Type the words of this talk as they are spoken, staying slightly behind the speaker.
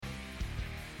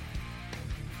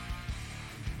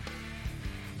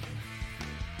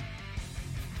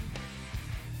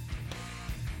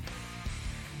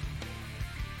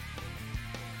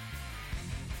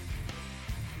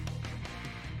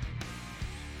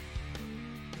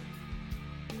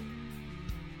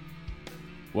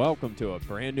Welcome to a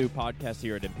brand new podcast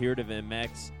here at Imperative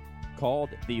MX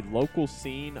called the Local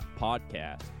Scene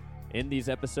Podcast. In these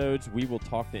episodes, we will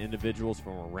talk to individuals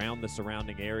from around the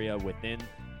surrounding area within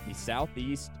the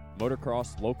Southeast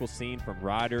motocross local scene, from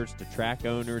riders to track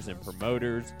owners and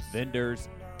promoters, vendors,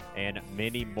 and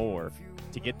many more,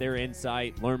 to get their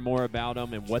insight, learn more about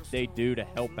them and what they do to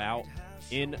help out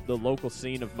in the local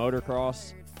scene of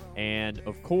motocross, and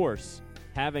of course,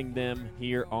 having them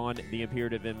here on the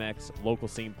Imperative MX Local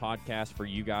Scene Podcast for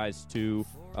you guys to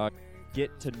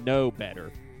get to know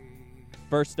better.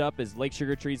 First up is Lake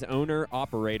Sugar Tree's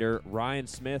owner-operator Ryan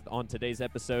Smith on today's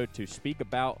episode to speak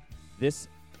about this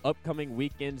upcoming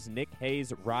weekend's Nick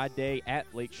Hayes Ride Day at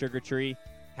Lake Sugar Tree,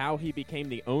 how he became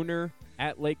the owner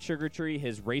at Lake Sugar Tree,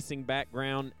 his racing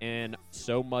background, and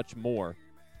so much more.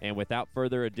 And without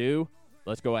further ado,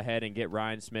 let's go ahead and get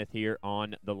Ryan Smith here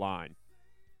on the line.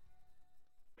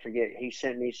 He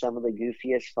sent me some of the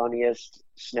goofiest, funniest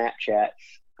Snapchats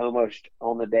almost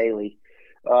on the daily.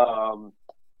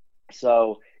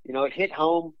 So, it hit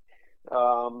home,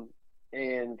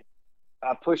 and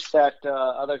I pushed that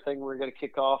other thing we're going to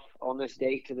kick off on this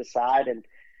date to the side. And,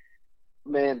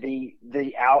 man,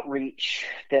 the outreach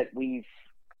that we've,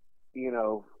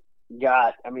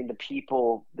 got, the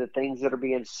people, the things that are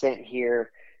being sent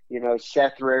here,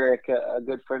 Seth Rarick, a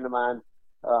good friend of mine,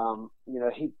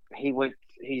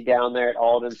 he's down there at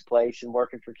Alden's place and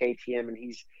working for KTM, and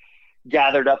he's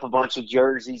gathered up a bunch of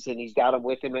jerseys and he's got them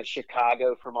with him at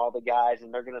Chicago from all the guys,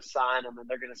 and they're going to sign them and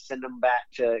they're going to send them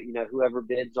back to, whoever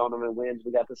bids on them and wins.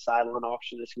 We got the silent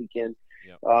auction this weekend.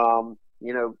 Yep.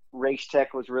 Race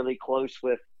Tech was really close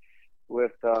with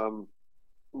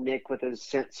Nick with his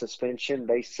scent suspension.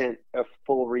 They sent a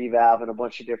full revalve and a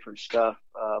bunch of different stuff.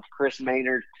 Chris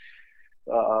Maynard,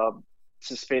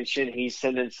 suspension, he's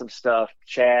sending some stuff.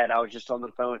 Chad, I was just on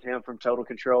the phone with him from Total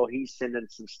Control. He's sending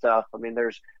some stuff.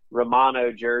 there's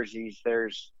Romano jerseys,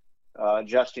 there's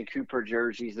Justin Cooper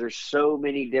jerseys. There's so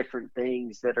many different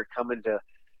things that are coming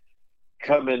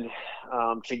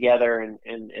together, and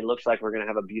it looks like we're going to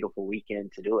have a beautiful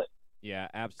weekend to do it. Yeah,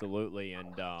 absolutely.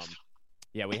 And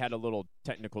we had a little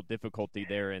technical difficulty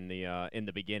there in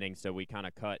the beginning, so we kind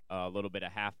of cut a little bit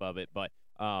of half of it, but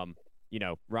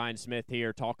Ryan Smith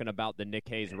here talking about the Nick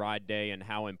Hayes Ride Day and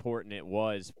how important it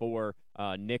was for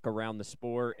Nick around the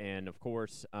sport, and of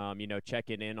course,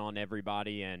 checking in on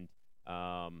everybody, and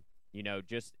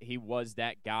just he was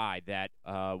that guy that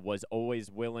was always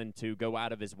willing to go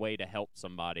out of his way to help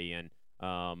somebody, and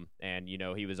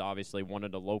he was obviously one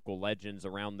of the local legends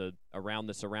around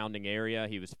the surrounding area.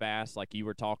 He was fast, like you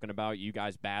were talking about. You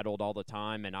guys battled all the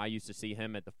time, and I used to see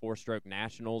him at the four-stroke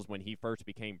nationals when he first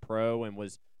became pro and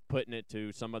was putting it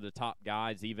to some of the top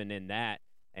guys even in that.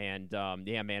 And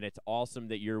man, it's awesome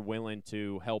that you're willing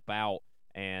to help out,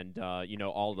 and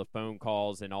all the phone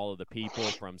calls and all of the people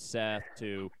from Seth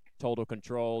to Total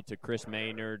Control to Chris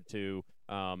Maynard to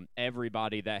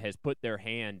everybody that has put their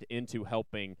hand into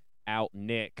helping out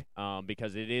Nick,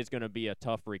 because it is going to be a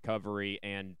tough recovery,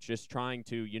 and just trying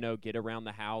to get around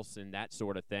the house and that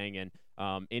sort of thing. And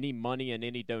any money and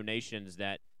any donations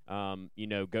that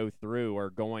go through are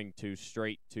going to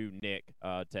straight to Nick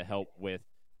to help with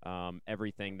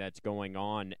everything that's going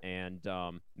on. And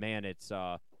man, it's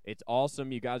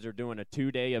awesome. You guys are doing a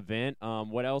 2-day event.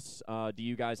 What else do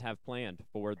you guys have planned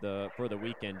for the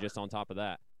weekend, just on top of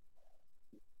that?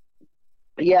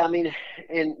 Yeah,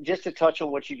 and just to touch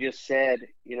on what you just said,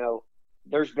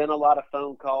 there's been a lot of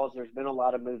phone calls, there's been a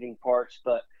lot of moving parts,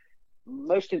 but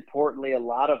most importantly, a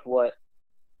lot of what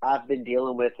I've been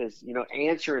dealing with is,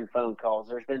 answering phone calls.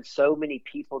 There's been so many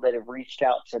people that have reached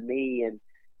out to me and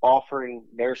offering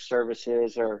their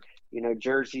services, or,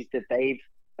 jerseys that they've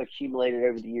accumulated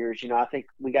over the years. I think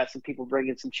we got some people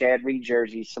bringing some Chad Reed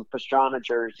jerseys, some Pastrana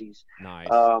jerseys. Nice.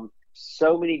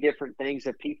 So many different things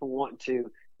that people want to,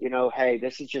 hey,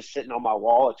 this is just sitting on my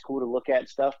wall. It's cool to look at and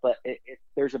stuff, but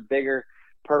there's a bigger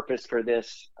purpose for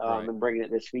this Right. and bringing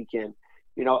it this weekend.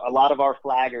 A lot of our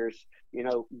flaggers,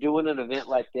 doing an event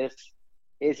like this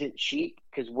isn't cheap,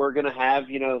 because we're going to have,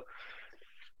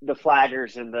 the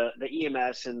flaggers and the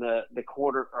EMS and the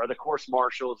quarter or the course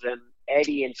marshals and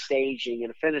Eddie and staging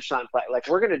and a finish line flag. Like,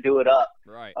 we're going to do it up.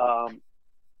 Right.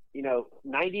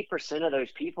 90% of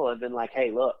those people have been like,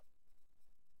 hey, look,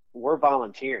 we're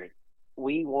volunteering.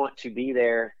 We want to be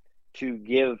there to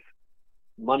give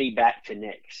money back to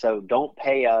Nick. So don't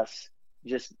pay us.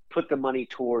 Just put the money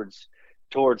towards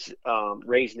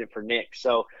raising it for Nick.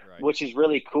 So, Right. Which is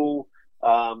really cool.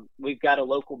 We've got a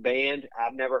local band.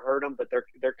 I've never heard them, but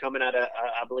they're coming out of,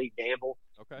 I believe, Danville.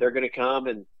 Okay. They're going to come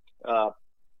and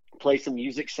play some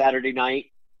music Saturday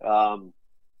night.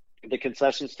 the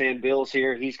concession stand Bill's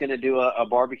here. He's going to do a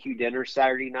barbecue dinner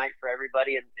Saturday night for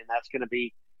everybody, and that's going to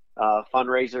be a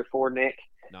fundraiser for Nick.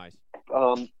 Nice.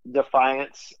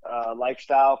 Defiance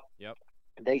Lifestyle. Yep.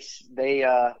 They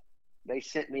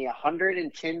sent me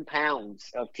 110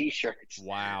 pounds of T-shirts.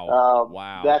 Wow.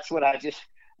 Wow. That's what I just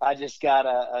got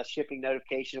a shipping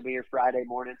notification. It'll be here Friday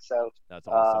morning. So that's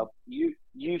awesome.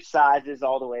 Youth sizes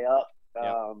all the way up.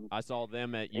 Yep. I saw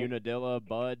them at Unadilla,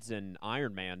 Buds, and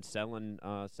Ironman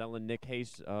selling Nick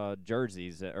Hayes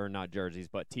jerseys, or not jerseys,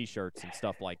 but T-shirts and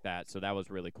stuff like that. So that was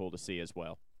really cool to see as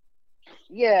well.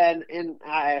 Yeah, and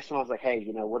I asked them, I was like, hey,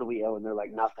 what do we owe? And they're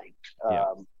like, nothing.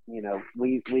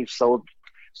 We've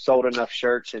sold enough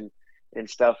shirts and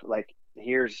stuff. Like,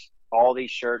 here's all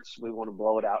these shirts. We want to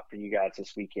blow it out for you guys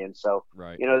this weekend. So,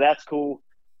 right. That's cool.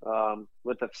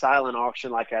 With the silent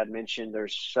auction, like I had mentioned,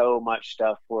 there's so much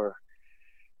stuff we're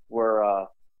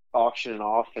auctioning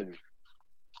off, and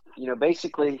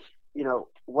basically,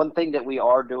 one thing that we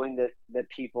are doing that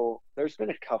people, there's been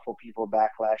a couple people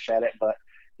backlash at it, but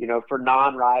for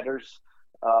non-riders,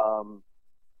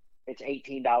 it's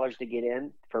 $18 to get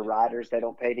in. For riders, they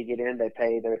don't pay to get in. They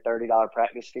pay their $30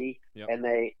 practice fee. Yep. And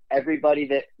everybody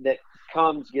that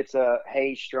comes gets a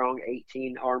Hey Strong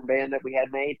 18 armband that we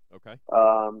had made. Okay.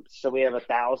 So we have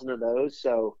 1,000 of those.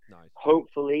 So nice.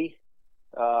 Hopefully,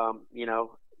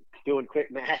 doing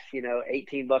quick math,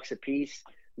 $18 a piece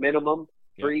minimum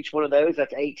for each one of those.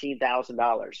 That's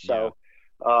 $18,000. So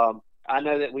I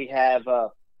know that we have.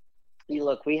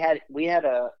 Look, we had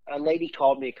a lady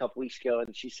called me a couple weeks ago,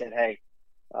 and she said, hey,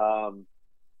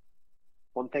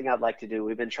 one thing I'd like to do,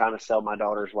 we've been trying to sell my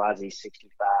daughter's YZ65,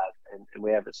 and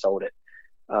we haven't sold it.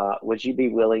 Would you be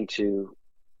willing to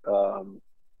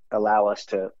allow us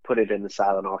to put it in the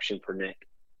silent auction for Nick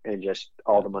and just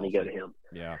all the money go to him?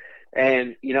 Yeah.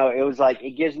 And, it was like,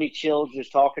 it gives me chills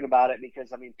just talking about it,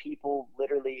 because, people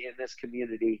literally in this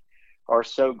community are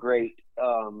so great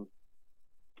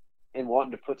and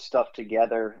wanting to put stuff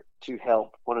together to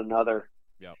help one another.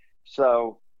 Yep.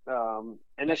 So, and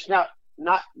it's not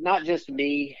just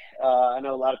me. I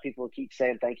know a lot of people keep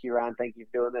saying, thank you, Ryan. Thank you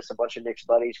for doing this. A bunch of Nick's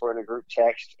buddies were in a group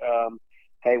text.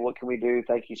 Hey, what can we do?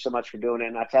 Thank you so much for doing it.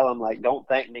 And I tell them, like, don't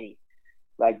thank me.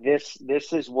 Like, this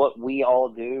is what we all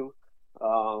do.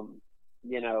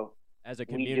 As a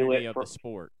community of the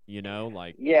sport,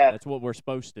 that's what we're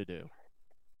supposed to do.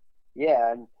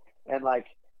 Yeah. And like,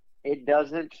 it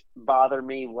doesn't bother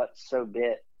me whatso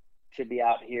bit to be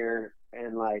out here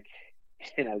and like,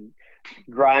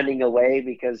 grinding away,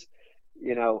 because,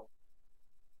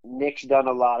 Nick's done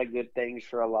a lot of good things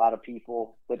for a lot of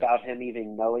people without him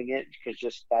even knowing it, because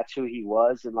just that's who he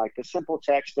was. And like the simple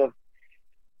text of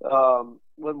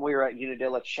when we were at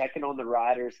Unadilla checking on the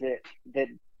riders that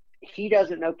he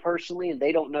doesn't know personally, and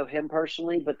they don't know him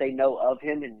personally, but they know of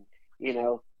him, and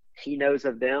he knows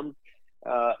of them.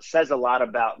 Says a lot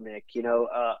about Nick.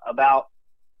 About,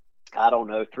 I don't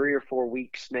know, 3 or 4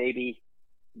 weeks maybe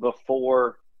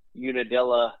before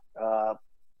Unadilla,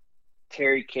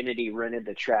 Terry Kennedy rented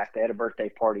the track. They had a birthday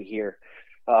party here.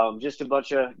 Just a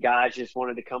bunch of guys just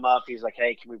wanted to come up. He's like,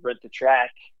 hey, can we rent the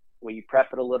track? Will you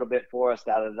prep it a little bit for us?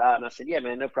 And I said, yeah,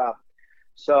 man, no problem.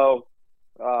 So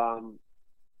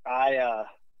I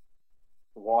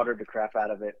watered the crap out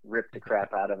of it, ripped the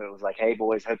crap out of it. It was like, hey,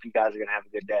 boys, hope you guys are going to have a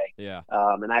good day. Yeah.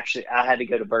 And actually, I had to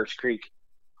go to Birch Creek.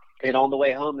 And on the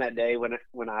way home that day,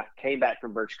 when I came back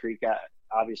from Birch Creek,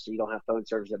 obviously you don't have phone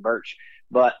service at Birch,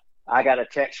 but I got a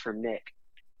text from Nick.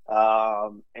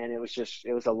 And it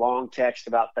was a long text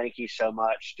about, thank you so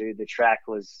much, dude. The track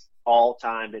was all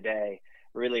time today.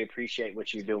 Really appreciate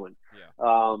what you're doing.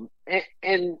 Yeah.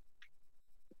 And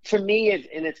to me,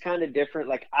 it's kind of different.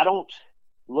 Like, I don't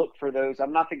look for those.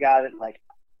 I'm not the guy that, like,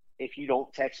 if you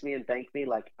don't text me and thank me,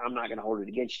 like, I'm not going to hold it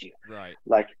against you. Right.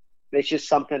 Like, it's just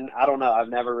something, I don't know. I've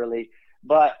never really,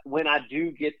 but when I do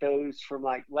get those from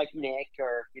like Nick,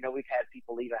 or, we've had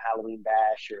people leave a Halloween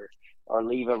bash or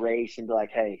leave a race and be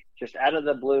like, hey, just out of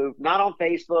the blue, not on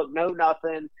Facebook, no,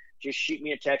 nothing. Just shoot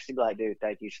me a text and be like, dude,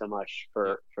 thank you so much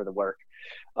for the work.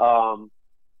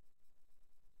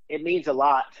 It means a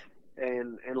lot.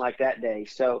 And like that day.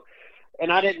 So,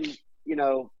 and I didn't,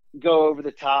 go over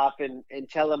the top and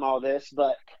tell him all this,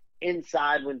 but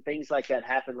inside, when things like that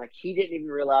happen, like, he didn't even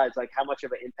realize like how much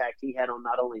of an impact he had on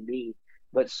not only me,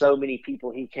 but so many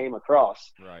people he came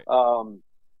across. Right.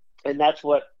 And that's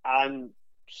what I'm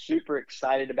super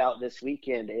excited about this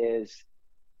weekend is,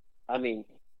 I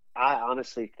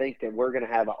honestly think that we're going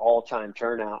to have an all-time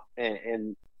turnout,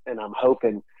 and I'm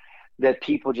hoping that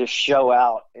people just show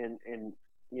out and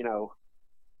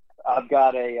I've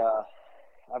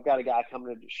got a guy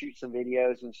coming to shoot some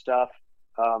videos and stuff,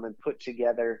 and put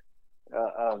together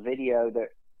a video that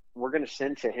we're going to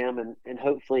send to him, and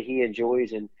hopefully he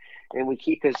enjoys, and we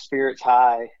keep his spirits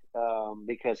high,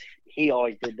 because he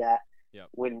always did that. Yep.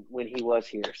 when he was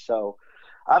here. So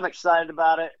I'm excited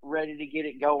about it, ready to get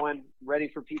it going, ready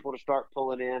for people to start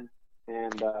pulling in,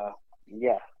 and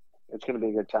yeah, it's going to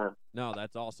be a good time. No,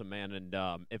 that's awesome, man. And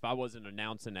if I wasn't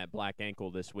announcing at Black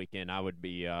Ankle this weekend, I'd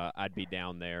be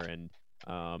down there and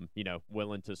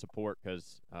willing to support,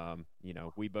 because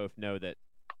we both know that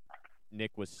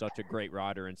Nick was such a great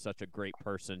rider and such a great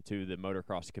person to the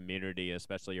motocross community,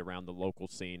 especially around the local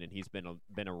scene. And he's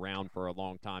been around for a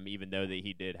long time, even though that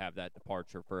he did have that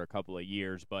departure for a couple of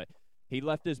years. But he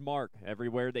left his mark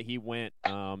everywhere that he went.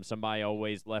 Somebody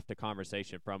always left a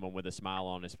conversation from him with a smile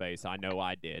on his face. I know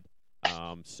I did.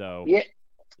 Yeah.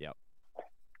 Yep.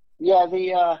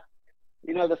 Yeah.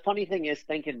 The funny thing is,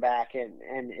 thinking back,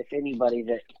 and if anybody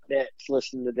that's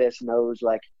listening to this knows,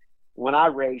 like, when I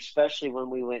raced, especially when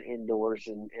we went indoors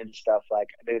and stuff, like,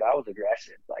 dude, I was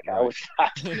aggressive. Like, right.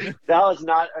 I was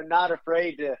not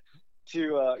afraid to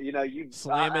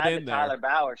slam it in there. Tyler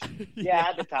Bowers. Yeah, I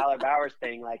had the Tyler Bowers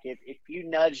thing. Like, if you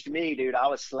nudged me, dude, I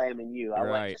was slamming you. I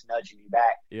wasn't just nudging you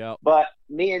back. Yeah. But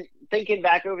thinking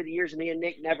back over the years, me and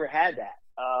Nick never had that.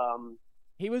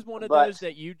 He was one of those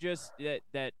that you just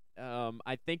that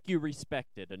I think you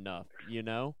respected enough,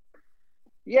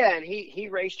 Yeah, and he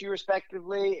raced you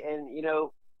respectively, and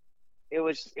it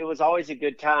was always a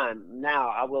good time. Now,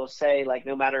 I will say, like,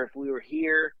 no matter if we were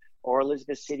here or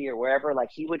Elizabeth City or wherever,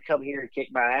 like, he would come here and kick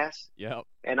my ass. Yep.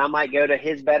 And I might go to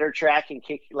his better track and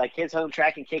kick, like, his home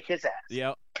track, and kick his ass.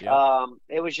 Yep.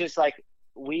 It was just like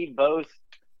we both,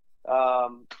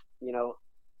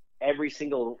 every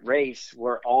single race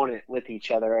we're on it with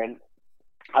each other. And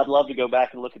I'd love to go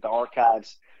back and look at the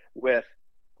archives with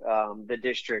the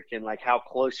district and, like, how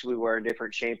close we were in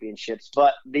different championships.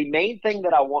 But the main thing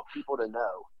that I want people to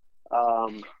know,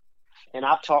 and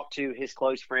I've talked to his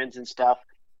close friends and stuff,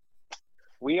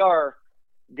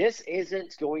 this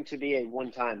isn't going to be a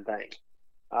one-time thing.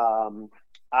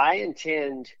 I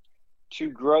intend to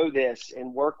grow this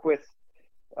and work with,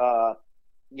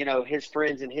 his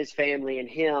friends and his family and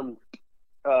him,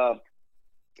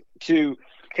 to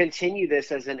continue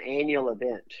this as an annual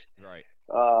event. Right.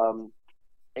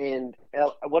 And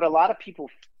what a lot of people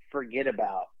forget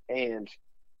about, and,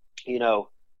 no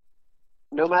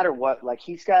matter what, like,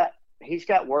 he's got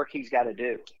work he's got to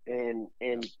do,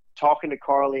 and talking to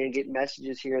Carly and getting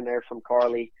messages here and there from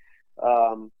Carly,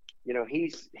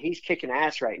 he's kicking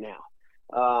ass right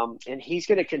now. And he's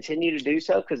going to continue to do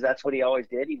so, because that's what he always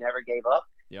did. He never gave up.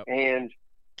 Yep. And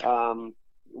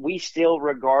we still,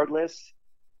 regardless,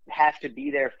 have to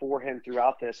be there for him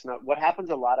throughout this. Now, what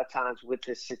happens a lot of times with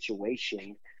this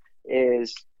situation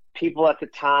is people at the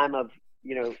time of,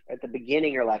 at the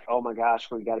beginning are like, oh my gosh,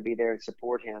 we got to be there and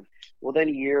support him. Well, then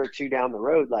a year or two down the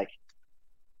road, like,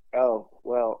 oh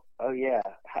yeah,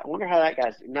 I wonder how that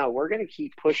guy's. No, we're going to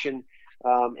keep pushing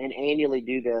and annually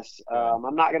do this.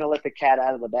 I'm not going to let the cat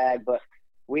out of the bag, but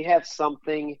we have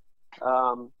something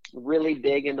really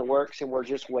big in the works, and we're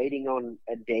just waiting on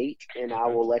a date, and I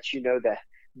will let you know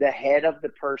the head of the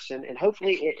person, and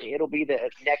hopefully it'll be the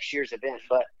next year's event,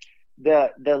 but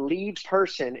the lead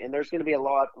person, and there's going to be a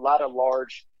lot of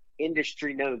large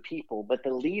industry known people, but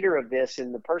the leader of this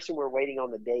and the person we're waiting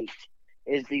on the date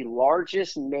is the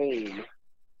largest name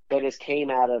that has came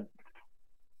out of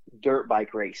dirt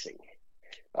bike racing,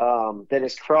 that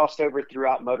has crossed over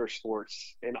throughout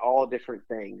motorsports and all different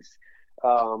things.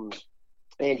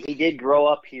 And he did grow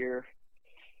up here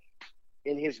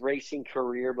in his racing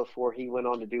career before he went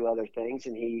on to do other things.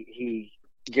 And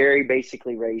Gary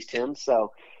basically raised him.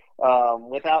 So,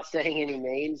 without saying any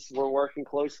names, we're working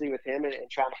closely with him and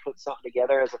trying to put something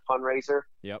together as a fundraiser.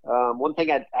 Yep. One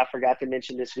thing I forgot to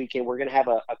mention this weekend, we're going to have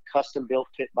a custom built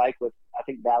pit bike with, I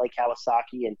think, Valley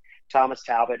Kawasaki and Thomas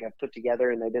Talbot have put together,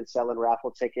 and they've been selling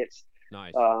raffle tickets.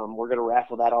 Nice. We're going to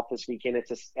raffle that off this weekend.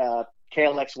 It's a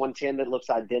KLX 110 that looks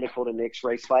identical to Nick's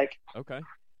race bike. Okay.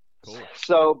 Cool.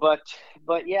 So,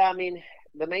 but yeah, I mean,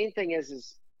 the main thing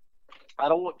is I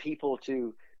don't want people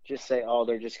to just say, oh,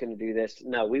 they're just going to do this.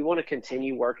 No, we want to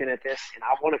continue working at this, and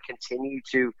I want to continue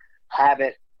to have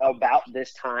it about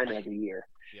this time every year.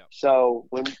 Yep. So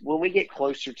when we get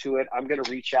closer to it, I'm going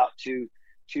to reach out to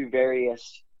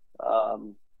various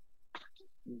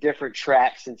different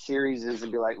tracks and series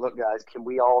and be like, look, guys, can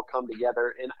we all come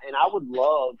together? And I would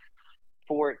love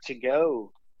for it to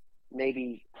go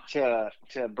maybe to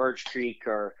Birch Creek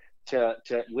or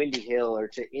to Windy Hill or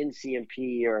to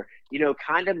NCMP, or,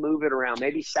 kind of move it around,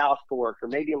 maybe South Fork or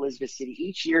maybe Elizabeth City.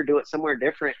 Each year do it somewhere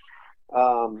different.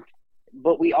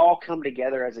 But we all come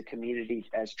together as a community,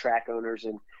 as track owners,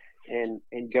 and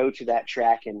go to that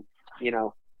track and,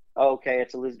 okay,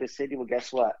 it's Elizabeth City. Well,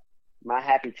 guess what? My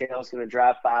happy tail is going to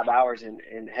drive 5 hours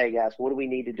and hey guys, what do we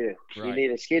need to do? Right. You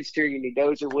need a skid steer, you need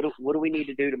dozer. What do we need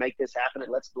to do to make this happen?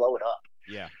 And let's blow it up.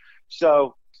 Yeah.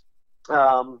 So,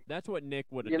 that's what Nick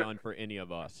would have done for any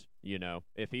of us.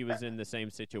 If he was in the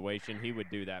same situation, he would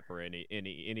do that for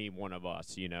any one of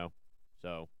us.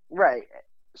 So right.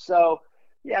 So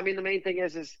yeah, I mean the main thing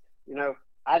is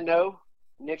I know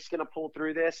Nick's going to pull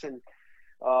through this, and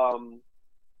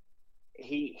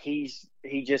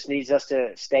he just needs us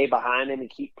to stay behind him and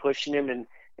keep pushing him.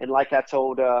 And like I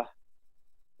told the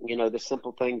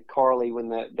simple thing, Carly, when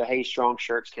the Hey Strong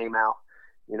shirts came out,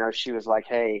 she was like,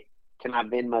 hey, can I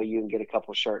Venmo you and get a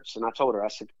couple shirts? And I told her, I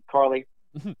said, Carly,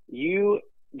 you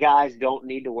guys don't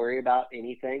need to worry about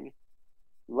anything.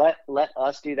 Let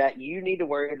us do that. You need to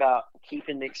worry about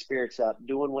keeping Nick's spirits up,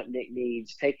 doing what Nick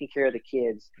needs, taking care of the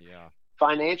kids. Yeah.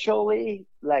 Financially,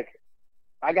 like,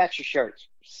 I got your shirts.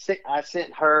 I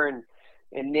sent her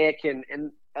and Nick and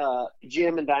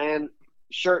Jim and Diane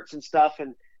shirts and stuff,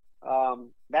 and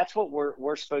that's what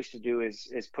we're supposed to do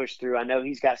is push through. I know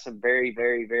he's got some very,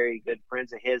 very, very good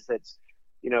friends of his that's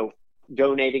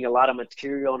donating a lot of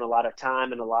material and a lot of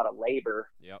time and a lot of labor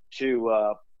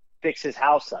to fix his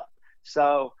house up.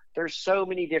 So there's so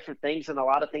many different things, and a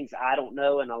lot of things I don't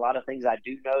know, and a lot of things I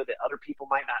do know that other people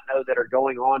might not know that are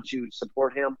going on to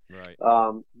support him. Right.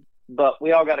 But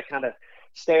we all got to kind of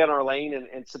stay in our lane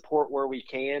and support where we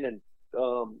can. And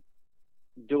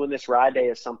doing this ride day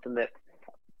is something that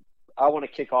I want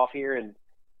to kick off here. And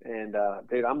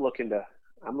dude, I'm looking to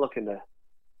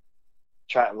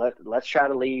let's try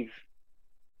to leave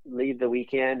the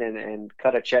weekend and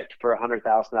cut a check for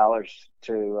 $100,000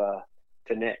 to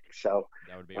Nick. So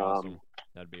that would be awesome.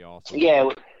 That'd be awesome. Yeah,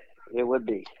 it would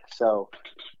be. So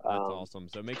that's awesome.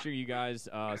 So make sure you guys,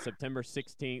 September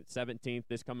 16th, 17th,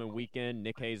 this coming weekend,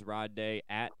 Nick Hayes Ride Day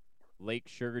at Lake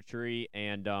Sugar Tree.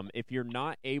 And if you're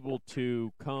not able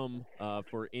to come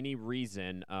for any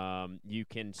reason, you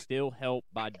can still help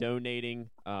by donating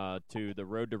to the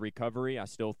Road to Recovery. I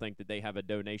still think that they have a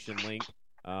donation link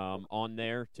on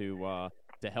there to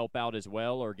help out as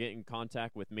well, or get in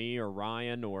contact with me or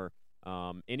Ryan or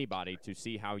anybody to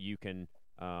see how you can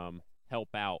help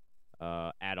out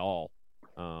at all,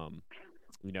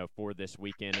 for this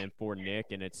weekend and for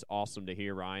Nick. And it's awesome to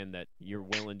hear, Ryan, that you're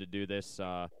willing to do this,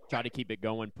 try to keep it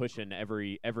going, pushing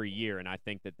every year. And I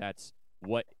think that that's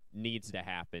what needs to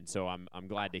happen. So I'm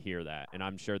glad to hear that, and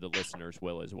I'm sure the listeners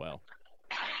will as well.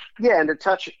 Yeah, and to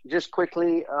touch just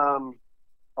quickly on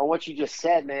what you just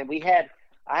said, man,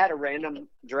 I had a random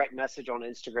direct message on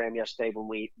Instagram yesterday when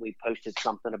we posted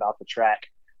something about the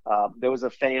track. There was a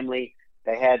family.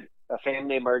 They had a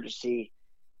family emergency.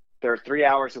 They're 3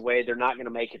 hours away. They're not going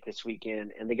to make it this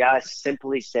weekend. And the guy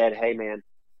simply said, hey, man,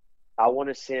 I want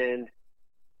to send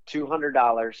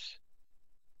 $200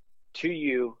 to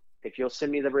you if you'll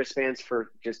send me the wristbands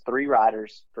for just 3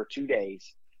 riders for 2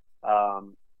 days.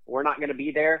 We're not going to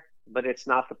be there, but it's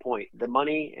not the point. The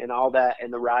money and all that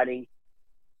and the riding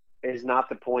is not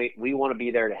the point. We want to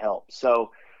be there to help. So,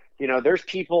 there's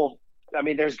people,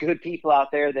 there's good people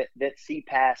out there that see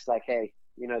past, like, hey,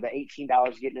 the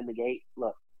 $18 getting in the gate.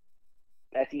 Look,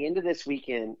 at the end of this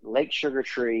weekend, Lake Sugar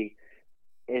Tree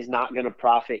is not going to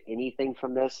profit anything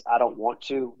from this. I don't want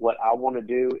to. What I want to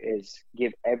do is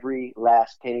give every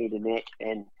last penny to Nick.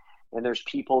 And there's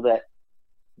people that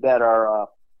are,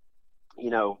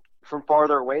 from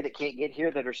farther away that can't get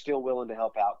here that are still willing to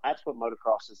help out. That's what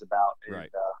motocross is about. Right.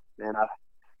 And, man,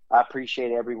 I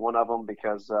appreciate every one of them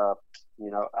because, like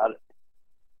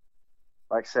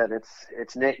I said,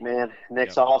 it's Nick, man.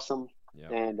 Nick's awesome.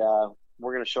 Yep. And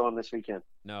we're going to show him this weekend.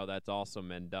 No, that's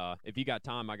awesome. And if you got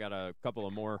time, I got a couple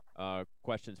of more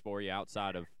questions for you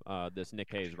outside of this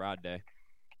Nick Hayes Ride Day.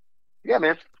 Yeah,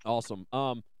 man. Awesome.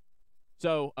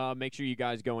 So make sure you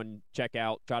guys go and check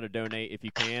out, try to donate if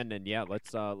you can, and yeah,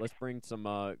 let's bring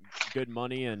some good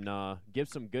money and give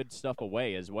some good stuff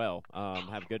away as well.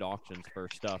 Have good auctions for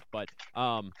stuff. But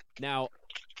now,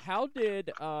 how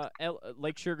did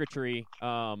Lake Sugar Tree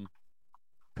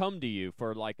come to you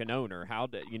for like an owner? How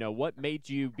did what made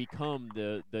you become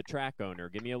the track owner?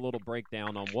 Give me a little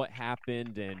breakdown on what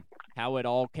happened and how it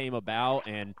all came about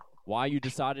and why you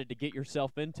decided to get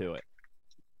yourself into it.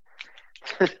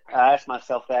 I ask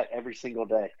myself that every single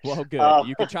day. Well, good.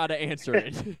 You can try to answer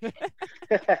it.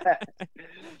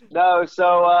 No,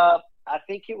 so I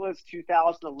think it was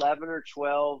 2011 or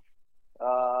 12.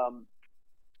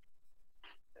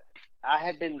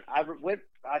 I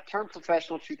turned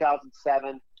professional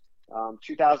 2007,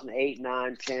 2008,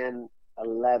 9, 10,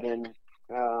 11.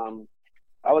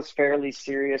 I was fairly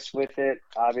serious with it.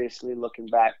 Obviously, looking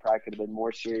back, probably could have been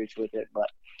more serious with it, but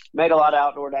made a lot of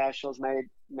outdoor nationals, made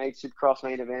Supercross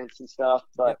main events and stuff.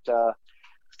 But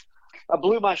I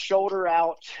blew my shoulder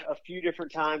out a few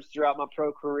different times throughout my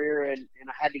pro career, and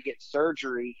I had to get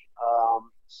surgery.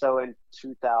 So in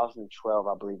 2012,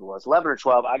 I believe it was 11 or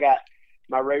 12, I got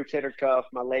my rotator cuff,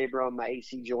 my labrum, my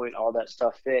AC joint, all that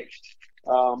stuff fixed.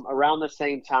 Around the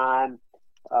same time,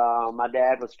 my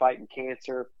dad was fighting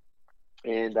cancer,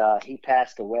 and he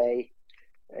passed away.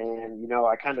 And, you know,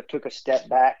 I kind of took a step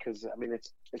back because, I mean,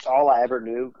 it's all I ever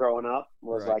knew growing up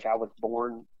was Right. like I was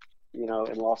born, you know,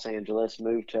 in Los Angeles,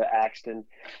 moved to Axton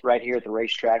right here at the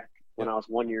racetrack when I was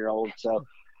 1 year old. So,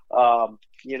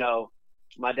 you know,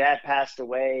 my dad passed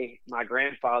away. My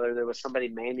grandfather, there was somebody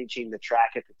managing the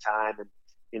track at the time, and,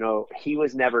 you know, he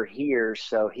was never here.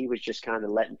 So he was just kind of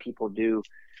letting people do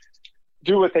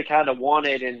what they kind of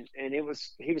wanted. And he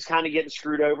was kind of getting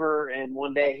screwed over. And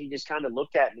one day he just kind of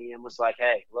looked at me and was like,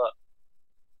 "Hey, look,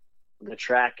 the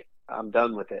track, I'm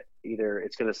done with it. Either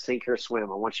it's going to sink or swim.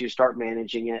 I want you to start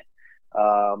managing it.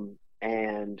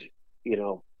 And, you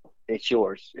know, it's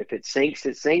yours. If it sinks,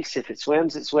 it sinks. If it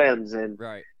swims, it swims." And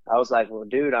Right. I was like, "Well,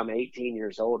 dude, I'm 18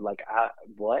 years old. Like,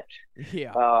 what?"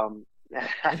 Yeah.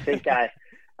 I think I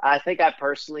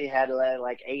personally had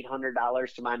like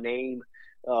 $800 to my name.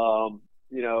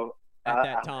 You know, At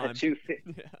that I'm time.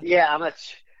 yeah, I'm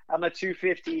a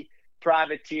 250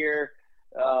 privateer.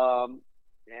 And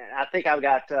I think I've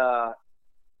got,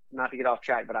 not to get off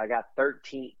track, but I got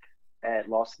 13th at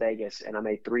Las Vegas, and I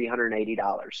made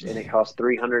 $380, and it cost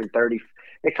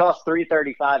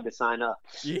 $335 to sign up.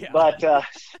 Yeah. But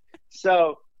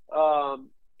so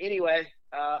anyway,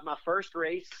 my first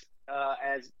race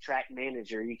as track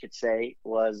manager, you could say,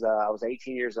 was I was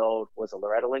 18 years old, was a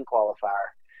Loretta Lynn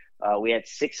qualifier. We had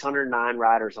 609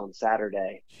 riders on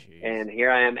Saturday. Jeez. And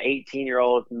here I am,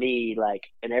 18-year-old me, like,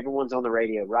 and everyone's on the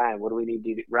radio. "Ryan, what do we need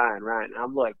to do?" Ryan.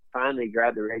 I'm like, finally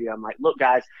grabbed the radio. I'm like, "Look,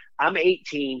 guys, I'm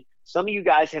 18. Some of you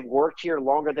guys have worked here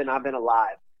longer than I've been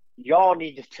alive. Y'all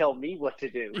need to tell me what to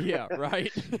do." Yeah,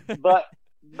 right. but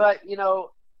you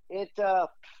know, it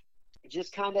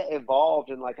just kind of evolved.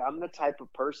 And like, I'm the type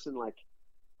of person, like,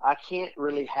 I can't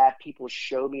really have people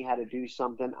show me how to do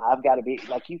something. I've got to be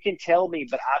like, you can tell me,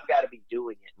 but I've got to be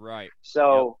doing it. Right.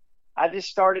 So I just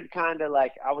started kind of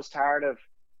like, I was tired of,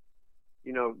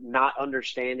 you know, not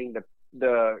understanding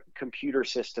the computer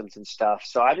systems and stuff.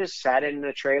 So I just sat in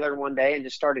the trailer one day and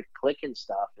just started clicking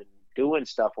stuff and doing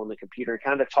stuff on the computer and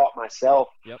kind of taught myself.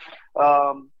 Yep.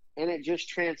 And it just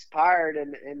transpired.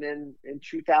 And then in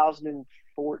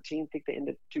 2014, I think the end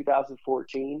of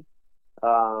 2014,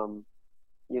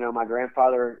 you know, my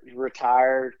grandfather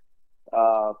retired,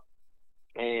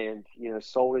 and, you know,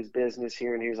 sold his business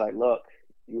here. And he was like, "Look,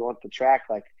 you want the track?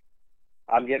 Like,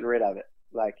 I'm getting rid of it.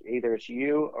 Like, either it's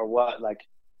you or what." Like,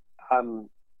 how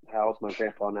old's my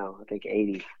grandpa now? I think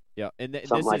 80. Yeah. And this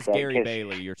Something like is that. Gary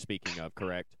Bailey you're speaking of,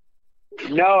 correct?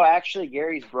 No, actually,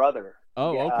 Gary's brother.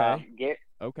 Oh, okay.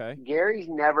 Okay. Gary's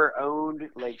never owned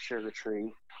Lake Sugar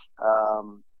Tree,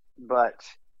 but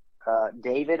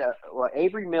David, well,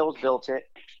 Avery Mills built it.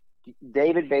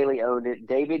 David Bailey owned it.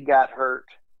 David got hurt,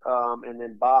 and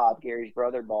then Bob, Gary's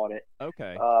brother, bought it.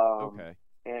 Okay. Okay.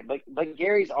 But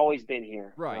Gary's always been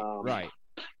here. Right. Right.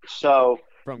 So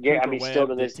From Gary, Cooper still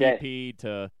to Webb this to day, TP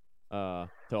to a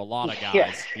lot of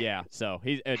guys. Yeah. Yeah. So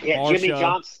he's Jimmy Marsha,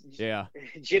 Johnson. Yeah.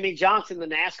 Jimmy Johnson, the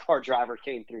NASCAR driver,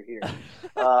 came through here.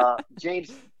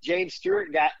 James Stewart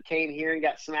came here and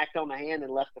got smacked on the hand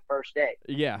and left the first day.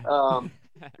 Yeah.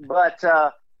 But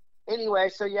anyway,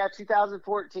 so yeah,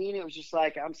 2014, it was just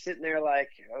like, I'm sitting there like,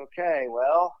 okay,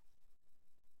 well,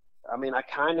 I mean, I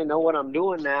kind of know what I'm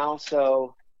doing now.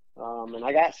 So, and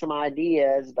I got some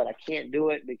ideas, but I can't do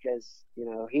it because, you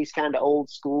know, he's kind of old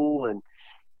school, and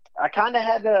I kind of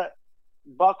had to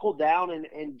buckle down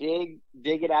and dig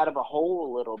it out of a hole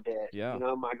a little bit. Yeah. You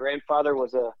know, my grandfather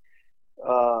was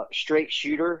a straight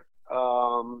shooter.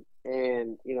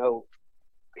 And, you know,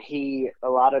 he, a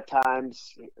lot of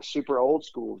times, super old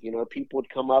school, you know, people would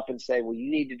come up and say, "Well,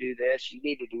 you need to do this, you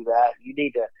need to do that, you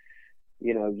need to,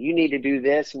 you know, you need to do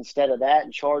this instead of that,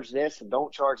 and charge this and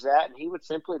don't charge that." And he would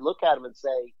simply look at him and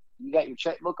say, "You got your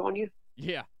checkbook on you?"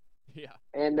 Yeah. Yeah.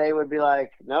 And they would be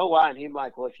like, "No, why?" And he'd be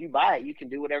like, "Well, if you buy it, you can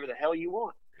do whatever the hell you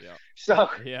want." Yeah. So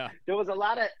Yeah. there was a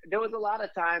lot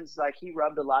of times, like, he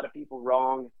rubbed a lot of people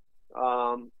wrong.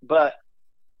 But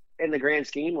in the grand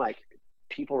scheme, like,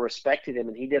 people respected him,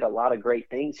 and he did a lot of great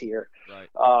things here. Right.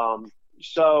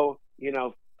 So, you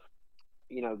know,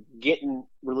 getting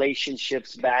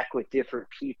relationships back with different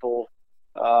people.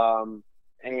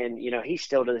 And, you know, he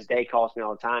still to this day calls me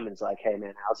all the time and is like, "Hey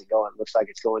man, how's it going? Looks like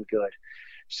it's going good."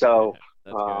 So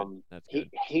That's good. That's good.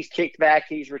 he's kicked back.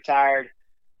 He's retired.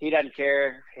 He doesn't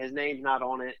care. His name's not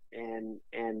on it, and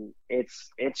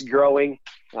it's growing.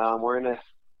 We're in a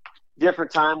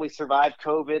different time. We survived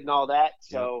COVID and all that.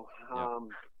 Yep. So Yep.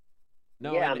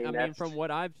 No, yeah, and I mean from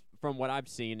what I've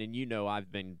seen, and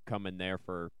I've been coming there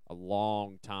for a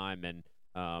long time, and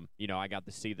I got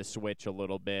to see the switch a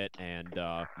little bit, and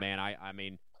man, I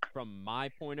mean, from my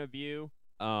point of view,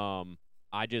 I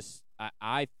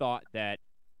thought that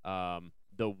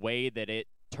the way that it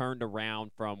turned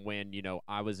around from when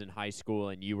I was in high school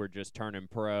and you were just turning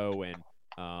pro, and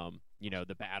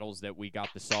the battles that we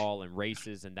got to saw and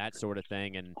races and that sort of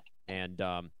thing, and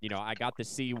I got to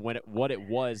see what it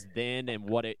was then and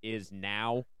what it is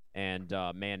now, and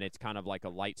man, it's kind of like a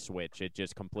light switch. It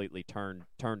just completely turned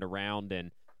around,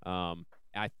 and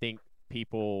I think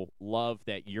people love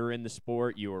that you're in the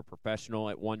sport. You were a professional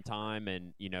at one time,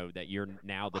 and that you're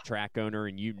now the track owner,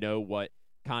 and what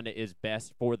kind of is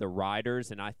best for the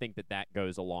riders, and I think that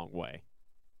goes a long way.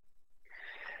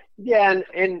 Yeah,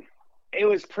 and it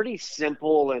was pretty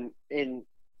simple, and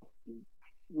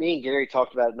me and Gary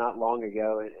talked about it not long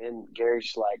ago, and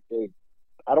Gary's like, dude,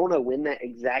 I don't know when that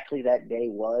day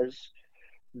was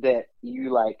that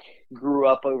you like grew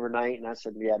up overnight, and I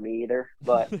said, yeah, me either.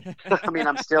 But I mean,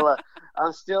 I'm still a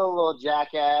little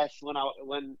jackass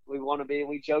when we want to be.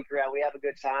 We joke around, we have a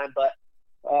good time, but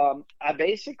I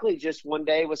basically just one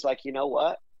day was like, you know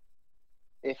what?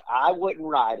 If I wouldn't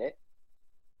ride it,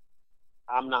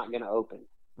 I'm not going to open.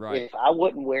 Right. If I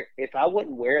wouldn't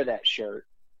wear that shirt,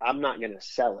 I'm not going to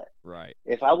sell it. Right.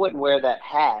 If I wouldn't wear that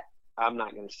hat, I'm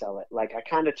not going to sell it. Like, I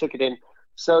kind of took it in.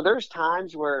 So there's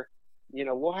times where,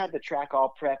 we'll have the track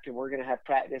all prepped and we're going to have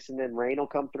practice, and then rain will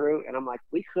come through. And I'm like,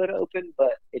 we could open,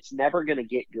 but it's never going to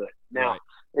get good. Now,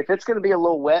 If it's going to be a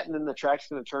little wet and then the track's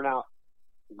going to turn out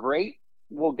great,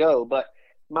 we'll go. But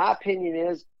my opinion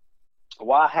is,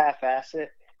 why half-ass it,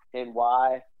 and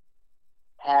why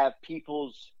have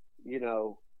people's,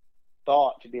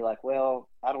 thought to be like, well,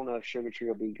 I don't know if Sugar Tree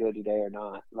will be good today or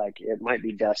not. Like, it might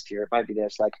be dust here. It might be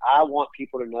this. Like, I want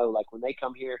people to know, like, when they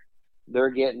come here,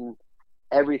 they're getting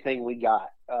everything we got.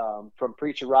 From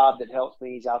Preacher Rob that helps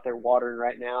me. He's out there watering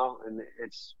right now, and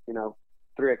it's,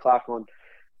 3:00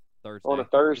 on a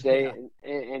Thursday,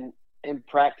 yeah. and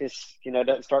practice,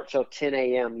 doesn't start till 10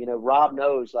 a.m. Rob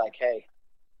knows, like, hey,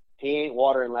 he ain't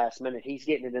watering last minute. He's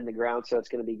getting it in the ground, so it's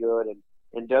going to be good.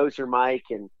 And Dozer Mike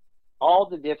and all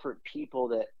the different people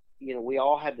that, we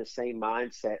all have the same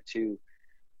mindset to,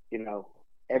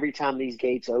 every time these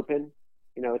gates open,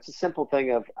 it's a simple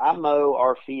thing of, I mow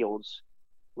our fields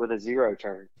with a zero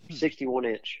turn, 61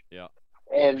 inch. Yeah.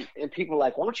 And people are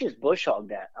like, why don't you just bush hog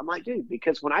that? I'm like, dude,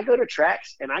 because when I go to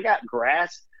tracks and I got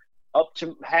grass up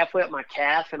to halfway up my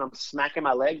calf and I'm smacking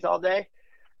my legs all day,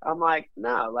 I'm like,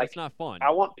 no, like, it's not fun.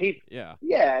 I want people. Yeah.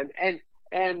 Yeah.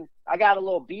 And I got a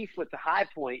little beef with the High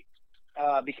Point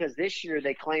because this year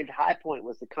they claimed High Point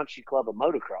was the country club of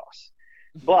motocross.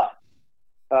 But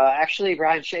actually,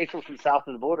 Brian Schaefer from South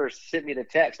of the Border sent me the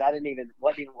text. I wasn't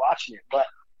even watching it. But,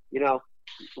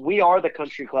 we are the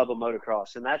country club of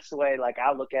motocross. And that's the way, like,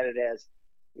 I look at it as,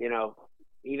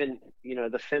 even,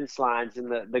 the fence lines and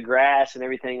the grass and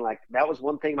everything. Like, that was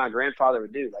one thing my grandfather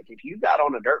would do. Like, if you got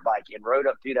on a dirt bike and rode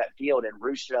up through that field and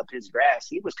roosted up his grass,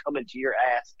 he was coming to your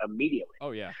ass immediately.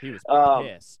 Oh, yeah. He was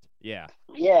pissed. Yeah.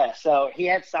 Yeah. So he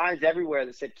had signs everywhere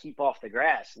that said, keep off the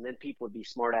grass. And then people would be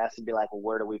smart ass and be like, well,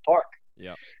 where do we park?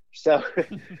 Yeah. So,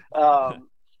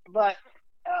 but,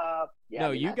 yeah.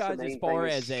 No, you guys, as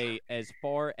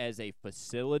far as a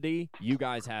facility, you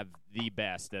guys have the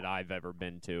best that I've ever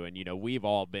been to, and we've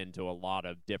all been to a lot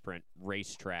of different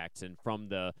racetracks, and from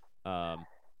the,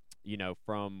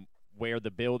 from where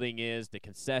the building is, the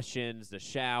concessions, the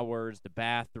showers, the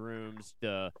bathrooms,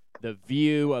 the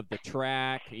view of the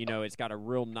track. It's got a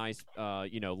real nice,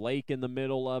 lake in the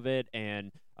middle of it,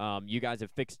 and you guys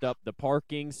have fixed up the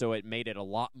parking, so it made it a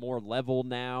lot more level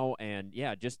now. And,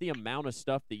 yeah, just the amount of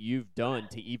stuff that you've done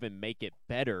to even make it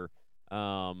better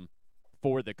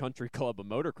for the country club of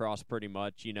motocross, pretty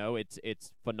much.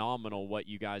 It's phenomenal what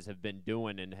you guys have been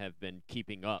doing and have been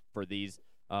keeping up for these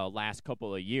last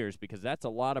couple of years, because that's a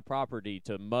lot of property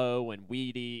to mow and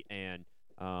weedy, and,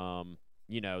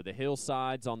 the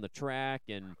hillsides on the track,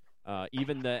 and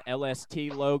even the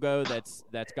LST logo that's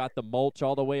got the mulch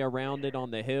all the way around it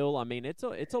on the hill. I mean, it's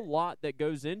a lot that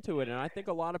goes into it, and I think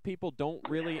a lot of people don't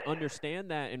really understand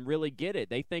that and really get it.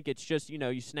 They think it's just,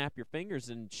 you snap your fingers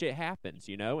and shit happens,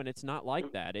 and it's not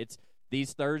like that. It's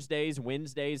these Thursdays,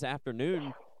 Wednesdays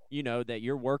afternoon, that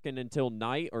you're working until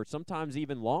night or sometimes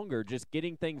even longer, just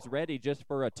getting things ready just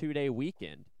for a 2-day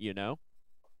weekend,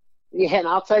 Yeah, and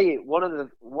I'll tell you one of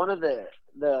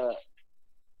the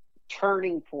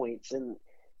turning points, and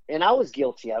I was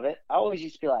guilty of it. I always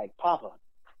used to be like, Papa,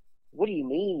 what do you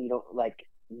mean you don't like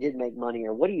didn't make money,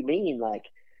 or what do you mean like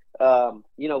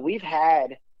we've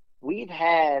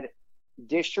had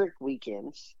district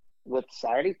weekends with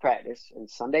Saturday practice and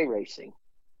Sunday racing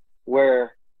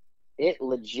where it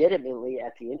legitimately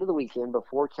at the end of the weekend,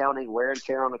 before counting wear and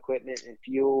tear on equipment and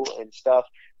fuel and stuff,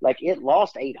 like it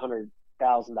lost $800,000.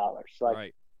 Like,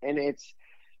 Right. and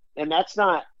that's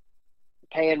not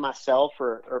paying myself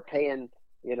or paying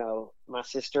my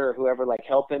sister or whoever, like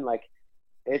helping, like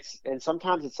and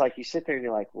sometimes it's like you sit there and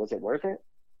you're like, was it worth it?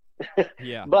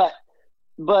 Yeah. But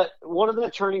one of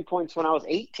the turning points when I was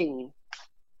 18,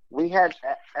 we had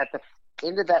at the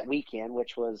end of that weekend,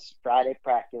 which was Friday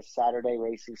practice, Saturday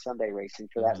racing, Sunday racing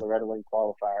for that Loretta Lynn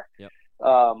qualifier. Yep.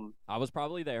 Um, I was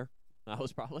probably there. I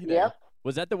was probably there. Yep.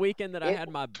 Was that the weekend that I had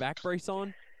my back brace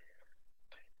on?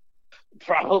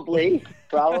 Probably.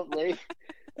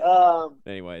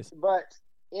 Anyways. But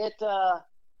it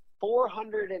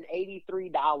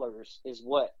 $483 is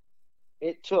what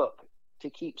it took to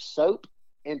keep soap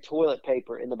and toilet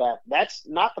paper in the bath. That's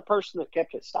not the person that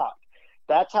kept it stocked.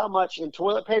 That's how much in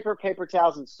toilet paper, paper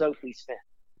towels, and soap we spent.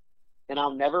 And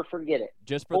I'll never forget it.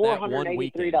 Just for that one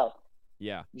weekend.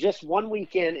 Yeah. Just one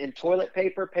weekend in toilet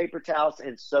paper, paper towels,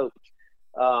 and soap.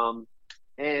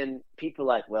 And people are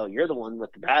like, well, you're the one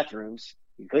with the bathrooms.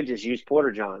 You could just use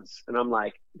Porter Johns. And I'm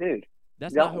like, dude,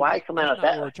 that's not why come out of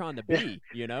that? What we're trying to be,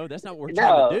 That's not what we're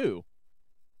trying to do.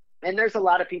 And there's a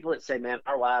lot of people that say, man,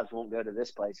 our wives won't go to this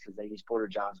place because they use Porter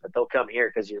Johns, but they'll come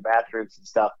here because of your bathrooms and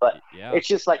stuff. But It's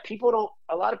just like a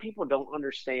lot of people don't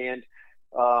understand.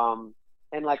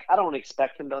 And like, I don't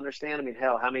expect them to understand. I mean,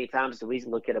 hell, how many times do we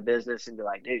look at a business and be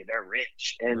like, dude, they're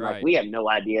rich. And like, we have no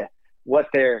idea what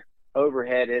their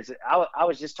overhead is. I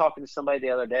was just talking to somebody the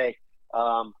other day.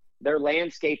 Their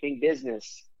landscaping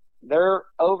business, their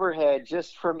overhead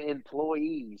just from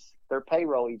employees, their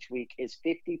payroll each week is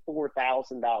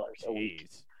 $54,000 a week.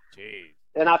 Jeez.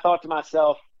 And I thought to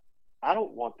myself, I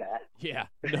don't want that. Yeah,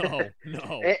 no.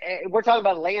 We're talking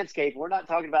about landscape. We're not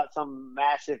talking about some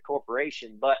massive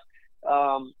corporation. But,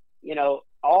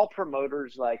 all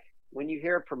promoters, like when you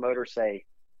hear a promoter say,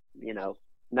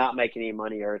 not making any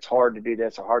money, or it's hard to do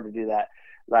this or hard to do that,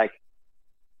 like,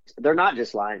 they're not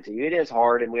just lying to you. It is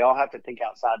hard, and we all have to think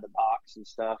outside the box and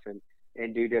stuff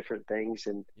and do different things.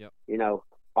 And,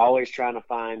 always trying to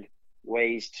find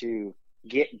ways to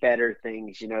get better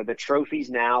things. The trophies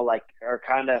now, like, are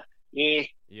kind of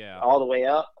all the way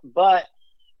up. But,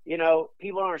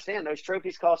 people don't understand those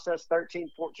trophies cost us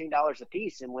 $13, $14 a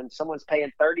piece. And when someone's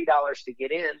paying $30 to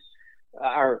get in,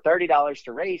 or $30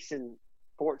 to race, and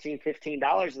 $14,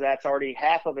 $15, that's already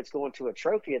half of it's going to a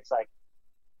trophy. It's like,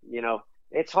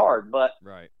 it's hard, but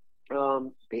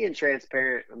being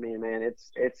transparent. I mean, man,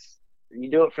 it's you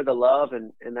do it for the love,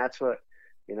 and that's what,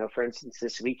 for instance,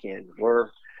 this weekend we're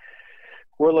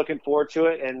looking forward to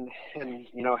it, and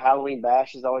Halloween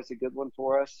Bash is always a good one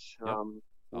for us. I'll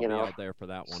be out there for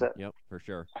that one. Yep, for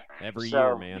sure. Every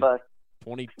year, man. But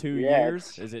 22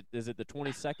 years. Is it the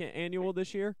 22nd annual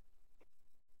this year?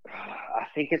 I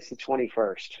think it's the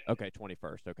 21st. Okay,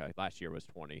 21st. Okay, last year was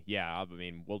 20. Yeah, I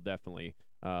mean, we'll definitely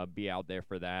be out there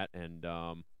for that, and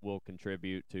we'll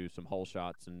contribute to some hole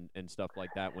shots and stuff like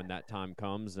that when that time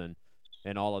comes, and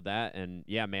all of that. And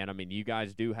yeah, man, I mean, you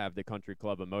guys do have the Country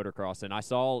Club of Motocross, and I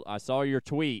saw your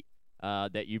tweet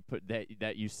that you put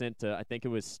that you sent to, I think it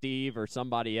was Steve or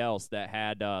somebody else, that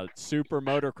had Super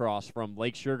Motocross from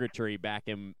Lake Sugar Tree back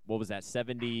in, what was that,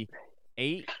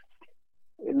 78?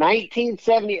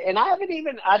 1970, and I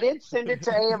did send it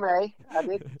to AMA. I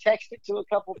did text it to a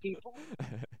couple people,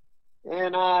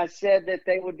 and I said that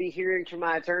they would be hearing from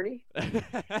my attorney.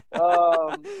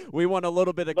 We want a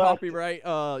little bit of copyright,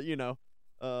 a little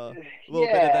bit of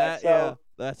that. So,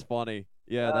 that's funny.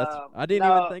 Yeah, I didn't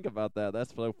even think about that.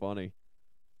 That's so funny.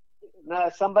 No,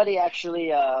 somebody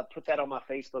actually put that on my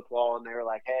Facebook wall, and they were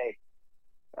like, "Hey,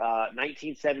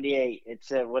 1978. It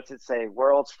said, what's it say?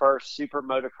 World's first Super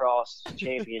Motocross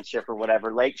Championship or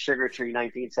whatever, Lake Sugar Tree,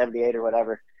 1978 or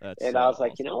whatever." And I was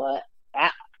like, you know what?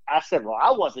 I said, well,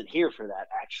 I wasn't here for that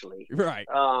actually. Right.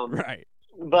 Right.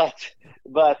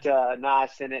 But no, I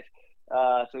sent it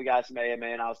to the guys from AMA,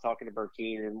 and I was talking to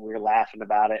Burkeen, and we were laughing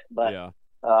about it. But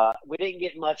we didn't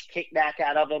get much kickback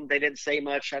out of them. They didn't say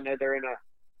much. I know they're in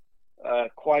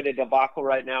quite a debacle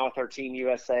right now with our Team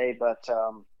USA, but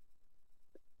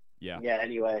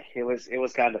anyway, it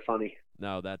was kind of funny.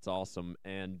 No, that's awesome.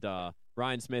 And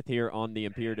Ryan Smith here on the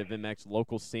Imperative MX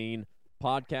local scene.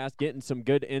 podcast, getting some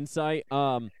good insight.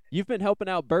 You've been helping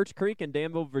out Birch Creek in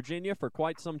Danville, Virginia for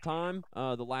quite some time,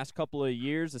 the last couple of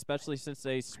years, especially since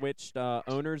they switched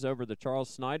owners over to Charles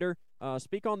Snyder.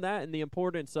 Speak on that and the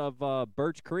importance of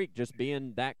Birch Creek just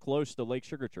being that close to Lake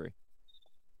Sugar Tree.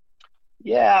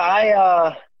 Yeah,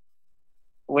 I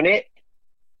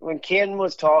when Ken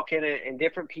was talking and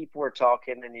different people were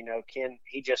talking, and Ken,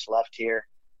 he just left here.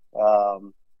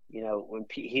 When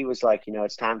he was like,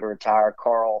 it's time to retire.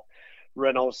 Carl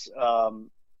Reynolds,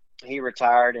 he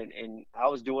retired, and I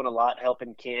was doing a lot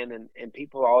helping Ken, and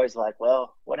people are always like,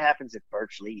 well, what happens if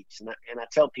Birch leaves? And I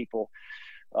tell people,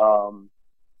 the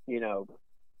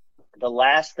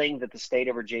last thing that the state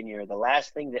of Virginia, the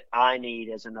last thing that I need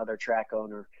as another track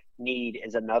owner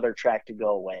is another track to go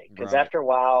away. Because after a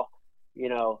while,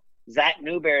 Zach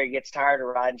Newberry gets tired of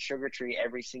riding Sugar Tree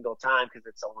every single time because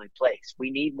it's the only place. We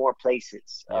need more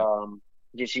places. Yep.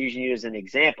 Just using you as an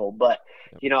example. But,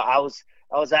 yep. I was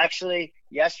actually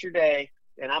yesterday,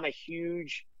 and I'm a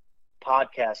huge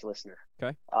podcast listener.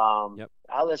 Okay. Yep.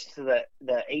 I listen to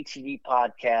the ATV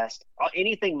podcast,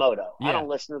 anything moto. Yeah. I don't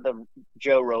listen to the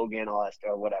Joe Rogan or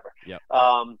whatever. Yep.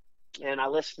 And I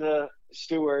listen to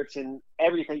Stewart's and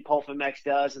everything PulpMX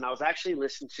does. And I was actually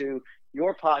listening to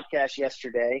your podcast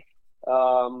yesterday.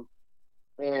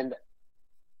 And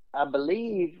I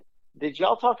believe, did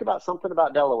y'all talk about something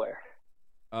about Delaware?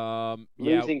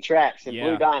 Losing tracks in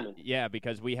Blue Diamond. Yeah,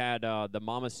 because we had the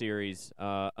Mama Series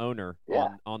owner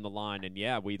on the line,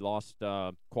 and we lost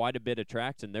quite a bit of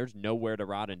tracks, and there's nowhere to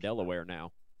ride in Delaware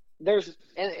now.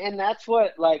 And that's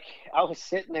what, like, I was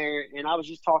sitting there, and I was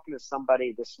just talking to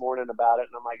somebody this morning about it,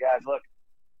 and I'm like, guys, look,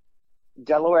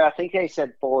 Delaware, I think they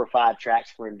said 4 or 5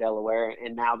 tracks were in Delaware,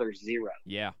 and now there's 0.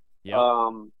 Yeah.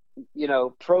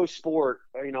 Pro sport,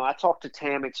 I talked to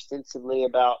Tam extensively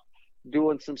about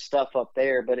doing some stuff up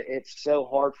there, but it's so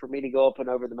hard for me to go up and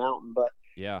over the mountain. But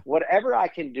whatever I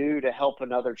can do to help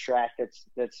another track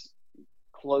that's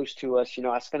close to us.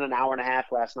 I spent an hour and a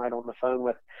half last night on the phone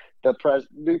with the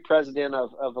new president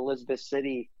of Elizabeth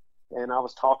City, and I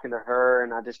was talking to her,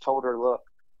 and I just told her, look,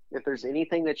 if there's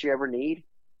anything that you ever need,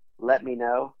 let me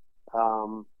know.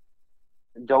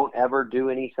 Don't ever do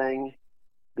anything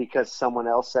because someone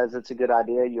else says it's a good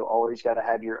idea. You always got to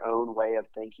have your own way of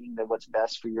thinking that what's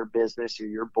best for your business or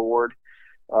your board.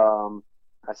 I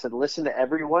said, listen to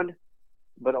everyone,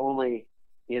 but only,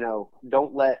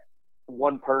 don't let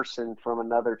one person from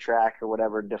another track or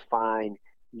whatever define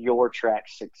your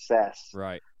track's success.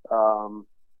 Right. And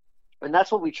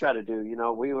that's what we try to do.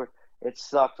 It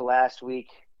sucked last week.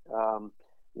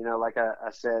 Like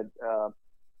I said,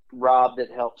 Rob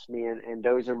that helps me and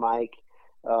Dozer Mike,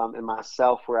 and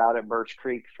myself were out at Birch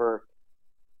Creek for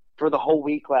the whole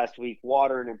week last week,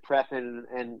 watering and prepping,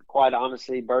 and quite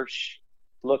honestly, Birch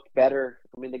looked better.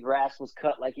 I mean, the grass was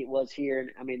cut like it was here, and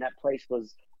I mean, that place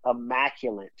was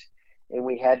immaculate, and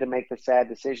we had to make the sad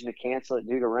decision to cancel it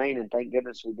due to rain, and thank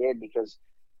goodness we did, because,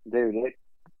 dude, it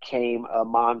came a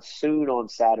monsoon on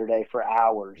Saturday for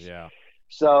hours. Yeah.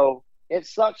 So it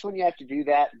sucks when you have to do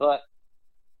that, but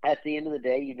at the end of the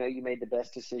day, you made the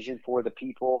best decision for the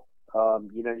people.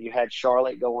 You had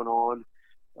Charlotte going on,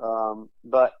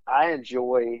 but I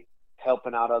enjoy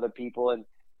helping out other people,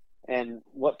 and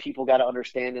what people got to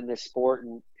understand in this sport,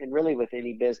 and really with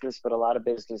any business, but a lot of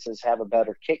businesses have a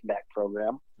better kickback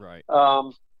program. Right.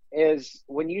 Is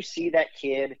when you see that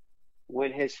kid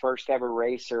win his first ever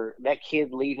race, or that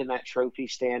kid leaving that trophy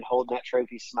stand, holding that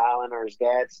trophy, smiling, or his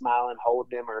dad smiling,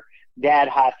 holding him, or dad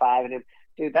high-fiving him.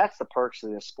 Dude, that's the perks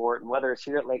of this sport. And whether it's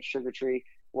here at Lake Sugar Tree,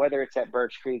 whether it's at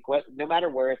Birch Creek, no matter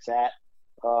where it's at,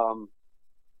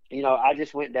 I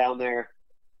just went down there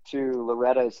to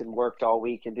Loretta's and worked all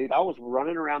week. And, dude, I was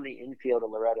running around the infield of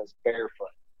Loretta's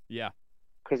barefoot. Yeah.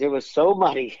 Because it was so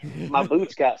muddy. My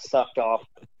boots got sucked off.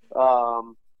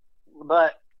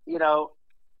 But,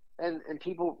 and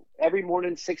people, every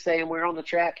morning, 6 a.m., we're on the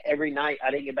track. Every night, I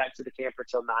didn't get back to the camper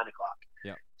till 9 o'clock.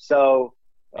 Yeah. So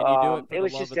and you do it for it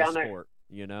was the love just of down the there. Sport,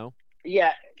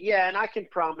 Yeah, and I can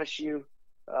promise you,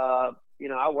 I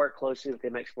work closely with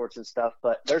MX Sports and stuff,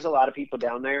 but there's a lot of people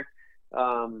down there.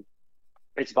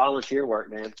 It's volunteer work,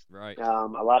 man. Right.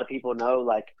 A lot of people know,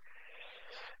 like,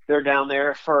 they're down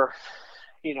there for,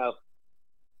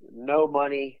 no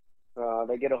money.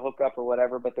 They get a hookup or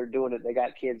whatever, but they're doing it. They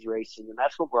got kids racing, and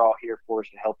that's what we're all here for, is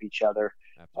to help each other.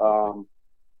 Absolutely.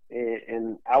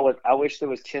 And I wish there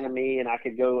was 10 of me and I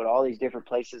could go to all these different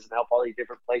places and help all these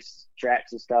different places,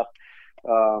 tracks and stuff.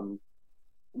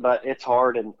 But it's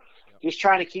hard, and just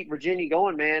trying to keep Virginia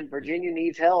going, man. Virginia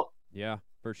needs help. Yeah,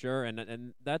 for sure.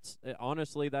 And that's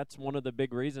honestly, that's one of the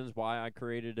big reasons why I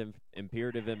created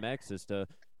Imperative MX, is to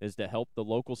is to help the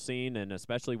local scene, and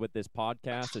especially with this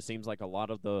podcast, it seems like a lot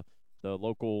of the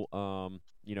local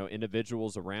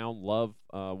individuals around love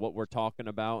what we're talking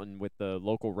about, and with the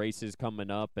local races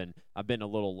coming up. And I've been a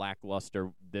little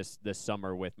lackluster this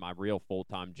summer with my real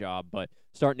full-time job, but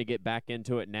starting to get back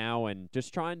into it now, and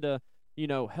just trying to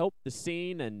help the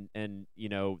scene, and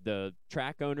the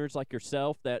track owners like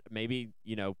yourself that maybe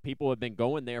people have been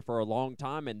going there for a long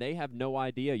time and they have no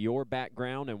idea your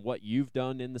background and what you've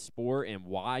done in the sport and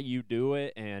why you do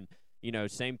it. And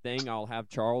same thing, I'll have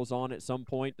Charles on at some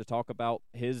point to talk about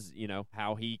his,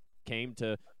 how he came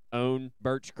to own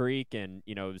Birch Creek, and,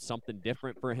 something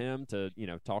different for him to,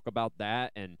 talk about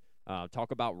that, and talk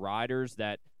about riders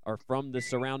that are from the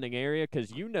surrounding area.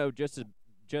 Because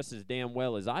just as damn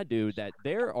well as I do that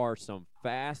there are some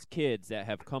fast kids that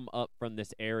have come up from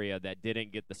this area that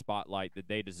didn't get the spotlight that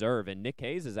they deserve. And Nick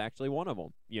Hayes is actually one of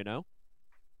them,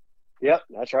 Yep,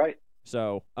 that's right.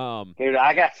 So, dude,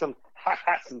 I got some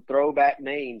throwback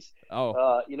names.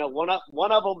 Oh, one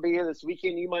of them be here this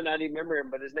weekend. You might not even remember him,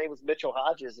 but his name was Mitchell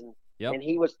Hodges, and yep. and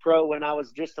he was pro when I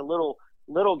was just a little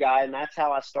guy, and that's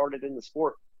how I started in the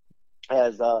sport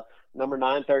as number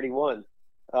 931.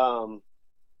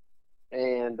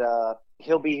 And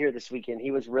he'll be here this weekend.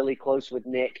 He was really close with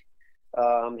Nick.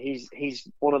 He's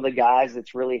one of the guys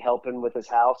that's really helping with his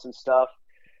house and stuff.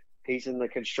 He's in the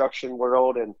construction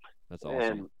world, and that's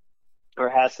awesome. Or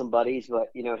has some buddies, but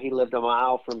he lived a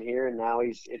mile from here, and now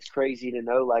it's crazy to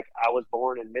know, like, I was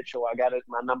born in Mitchell. I got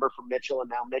my number from Mitchell, and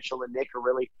now Mitchell and Nick are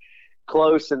really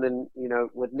close. And then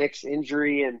with Nick's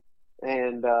injury, and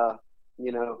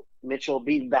Mitchell will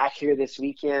be back here this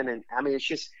weekend, and I mean,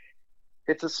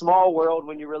 it's a small world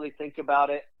when you really think about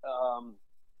it.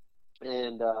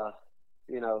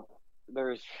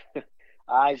 There's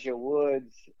Elijah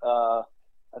Woods.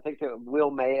 I think that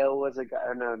Will Mayo was a guy.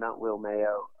 No, not Will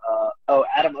Mayo.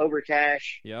 Adam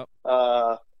Overcash. Yep.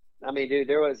 I mean, dude,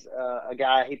 there was a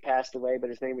guy, he passed away, but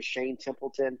his name was Shane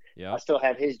Templeton. Yep. I still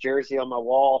have his jersey on my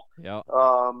wall. Yep.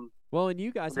 Well, and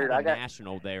you guys had a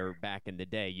national there back in the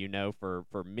day, for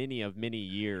many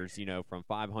years, from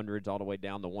 500s all the way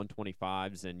down to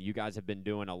 125s, and you guys have been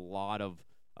doing a lot of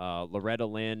Loretta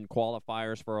Lynn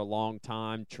qualifiers for a long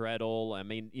time, Treadle, I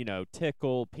mean,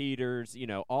 Tickle, Peters,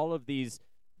 all of these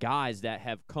guys that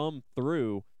have come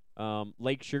through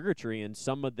Lake Sugartree in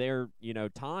some of their,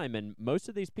 time, and most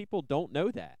of these people don't know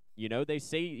that. They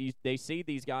see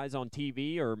these guys on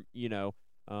TV or,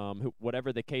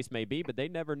 whatever the case may be, but they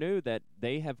never knew that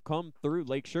they have come through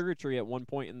Lake Sugartree at one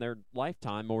point in their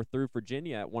lifetime, or through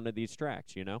Virginia at one of these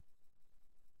tracks, Yep.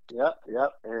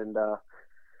 And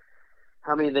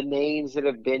I mean, the names that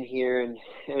have been here, and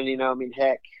I mean,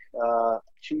 heck,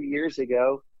 2 years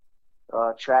ago,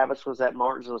 Travis was at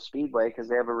Martinsville Speedway because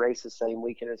they have a race the same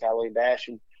weekend as Halloween Dash,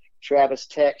 and Travis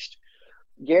texted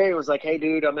Gary, was like, "Hey,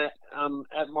 dude, I'm at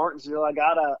Martinsville. I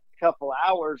got a couple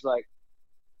hours. Like,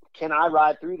 can I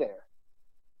ride through there?"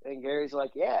 And Gary's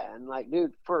like, "Yeah." And like,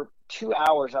 dude, for 2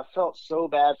 hours, I felt so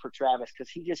bad for Travis because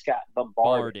he just got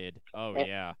bombarded. Oh,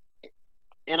 yeah.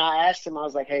 And I asked him, I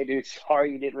was like, "Hey, dude,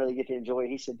 sorry you didn't really get to enjoy it."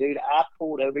 He said, "Dude, I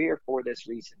pulled over here for this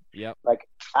reason." Yep. Like,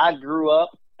 I grew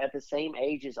up at the same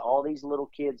age as all these little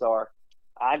kids are.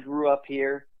 I grew up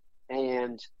here,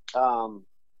 and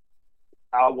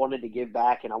I wanted to give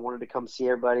back, and I wanted to come see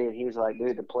everybody. And he was like,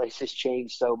 "Dude, the place has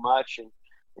changed so much."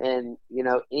 And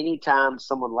anytime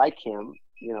someone like him,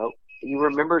 he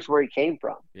remembers where he came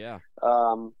from. Yeah.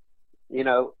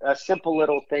 A simple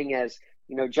little thing as,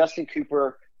 Justin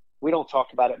Cooper, we don't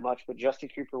talk about it much, but Justin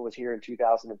Cooper was here in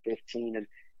 2015,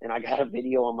 and I got a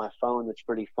video on my phone that's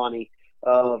pretty funny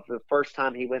of the first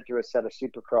time he went through a set of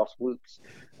Supercross whoops.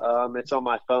 It's on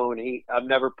my phone. I've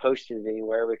never posted it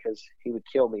anywhere because he would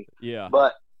kill me. Yeah.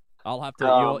 But I'll have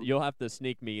to. You'll have to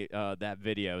sneak me that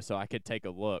video so I could take a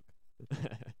look.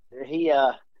 He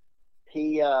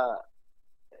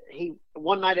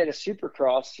one night at a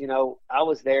Supercross, I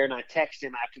was there, and I texted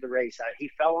him after the race. He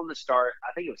fell on the start.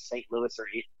 I think it was St. Louis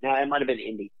it might have been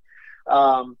Indy.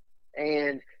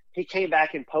 And he came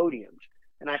back and podiumed.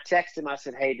 And I texted him. I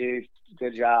said, "Hey, dude,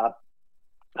 good job.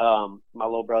 My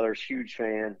little brother's huge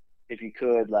fan. If you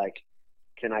could, like,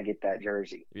 can I get that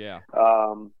jersey?" Yeah.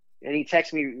 And he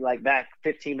texted me like back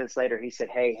 15 minutes later. He said,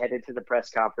 "Hey, headed to the press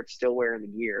conference, still wearing the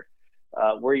gear.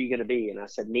 Where are you going to be?" And I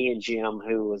said, "Me and Jim,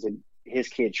 who was his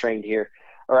kid trained here,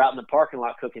 are out in the parking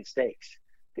lot cooking steaks."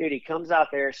 Dude, he comes out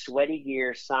there, sweaty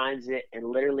gear, signs it, and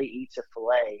literally eats a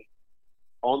filet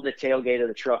on the tailgate of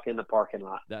the truck in the parking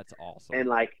lot. That's awesome. And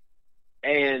like,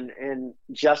 and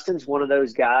Justin's one of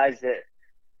those guys that,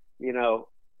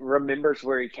 remembers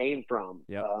where he came from.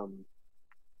 Yep.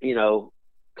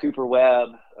 Cooper Webb,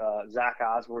 Zach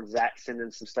Osborne, Zach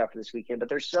sending some stuff for this weekend. But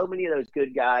there's so many of those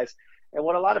good guys. And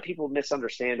what a lot of people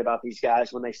misunderstand about these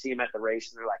guys when they see them at the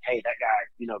race and they're like, hey, that guy,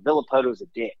 Villapoto's a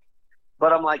dick.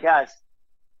 But I'm like, guys,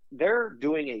 they're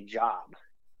doing a job.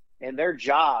 And their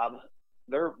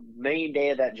main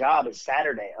day of that job is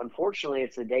Saturday. Unfortunately,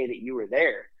 it's the day that you were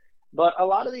there. But a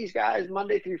lot of these guys,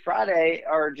 Monday through Friday,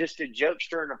 are just a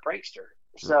jokester and a prankster.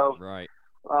 So right.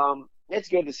 It's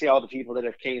good to see all the people that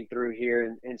have came through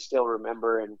here and still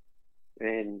remember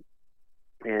and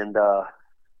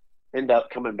end up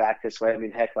coming back this way. I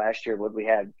mean, heck, last year we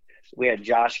had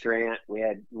Josh Grant, we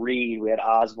had Reed, we had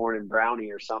Osborne and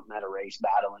Brownie or something at a race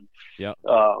battling. Yep.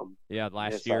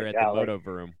 Last year at the Moto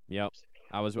Vroom. Yep.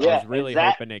 I was really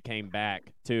hoping it came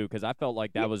back too, because I felt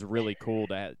like that was really cool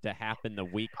to happen the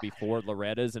week before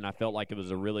Loretta's, and I felt like it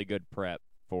was a really good prep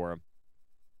for him.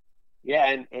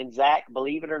 Yeah, and Zach,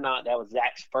 believe it or not, that was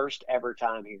Zach's first ever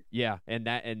time here. Yeah, and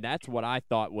that's what I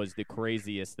thought was the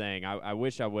craziest thing. I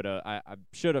wish I would have. I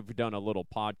should have done a little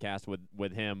podcast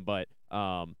with him, but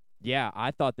yeah,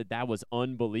 I thought that was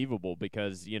unbelievable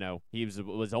because he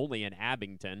was only in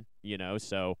Abington,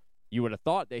 so you would have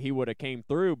thought that he would have came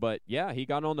through, but yeah, he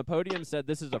got on the podium, said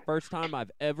this is the first time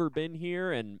I've ever been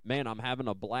here, and man, I'm having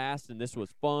a blast, and this was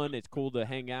fun. It's cool to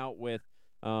hang out with.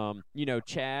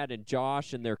 Chad and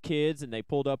Josh and their kids, and they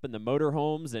pulled up in the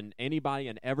motorhomes, and anybody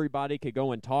and everybody could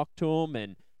go and talk to them,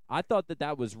 and I thought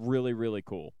that was really, really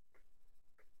cool.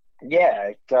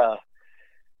 Yeah,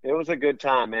 it was a good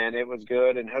time, man. It was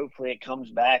good, and hopefully it comes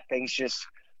back. A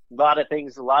lot of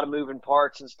moving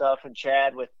parts and stuff, and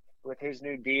Chad with his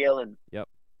new deal, and yep.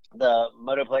 The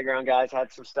Moto Playground guys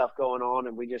had some stuff going on,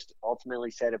 and we just ultimately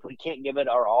said if we can't give it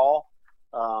our all,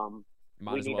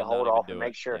 we need to hold off and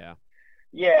make sure. Yeah.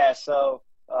 Yeah, so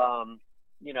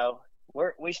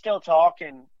we still talk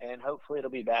and hopefully it'll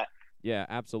be back. Yeah,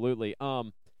 absolutely.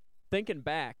 Thinking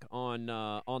back on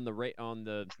the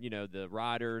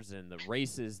riders and the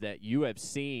races that you have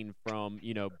seen from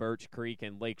Birch Creek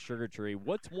and Lake Sugar Tree,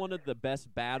 what's one of the best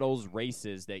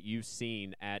races that you've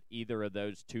seen at either of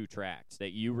those two tracks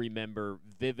that you remember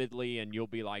vividly and you'll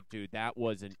be like, dude, that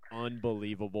was an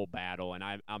unbelievable battle, and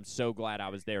I'm so glad I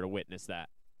was there to witness that.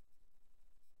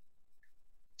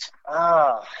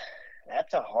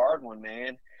 That's a hard one,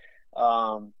 man.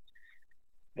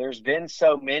 There's been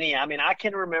so many. I mean, I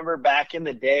can remember back in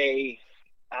the day,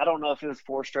 I don't know if it was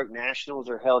 4-stroke nationals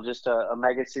or hell, just a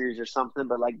mega series or something,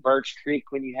 but like Birch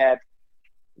Creek, when you had,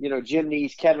 Jim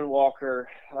Neese, Kevin Walker,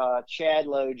 Chad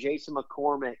Lowe, Jason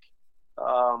McCormick,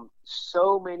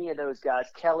 so many of those guys,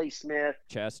 Kelly Smith,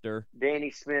 Chester, Danny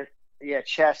Smith. Yeah.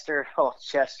 Chester. Oh,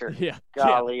 Chester. Yeah.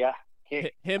 Golly. Yeah.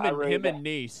 Him and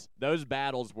Neese, those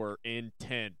battles were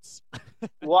intense.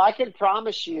 Well, I can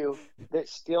promise you that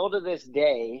still to this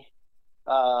day,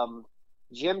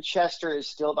 Jim Chester is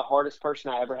still the hardest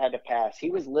person I ever had to pass. He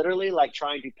was literally like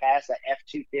trying to pass a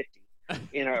F-250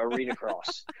 in an arena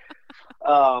cross.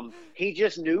 He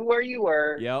just knew where you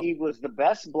were. Yep. He was the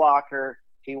best blocker.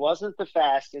 He wasn't the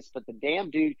fastest, but the damn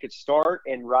dude could start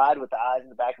and ride with the eyes in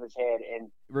the back of his head. And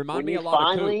he reminds me a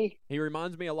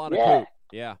lot of Coop.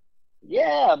 Yeah.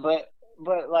 Yeah, but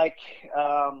like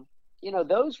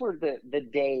those were the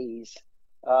days.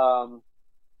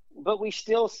 But we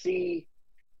still see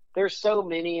there's so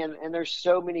many and there's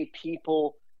so many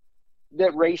people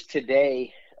that race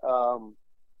today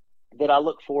that I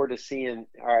look forward to seeing.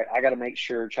 All right, I got to make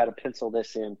sure try to pencil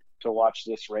this in to watch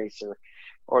this race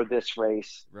or this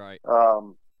race. Right.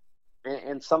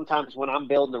 And sometimes when I'm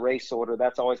building the race order,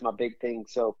 that's always my big thing.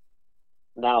 So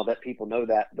now that people know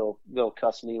that, they'll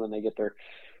cuss me when they get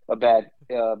a bad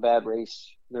race,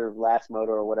 their last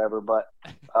moto or whatever. But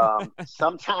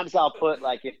sometimes I'll put,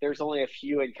 like, if there's only a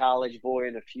few in College Boy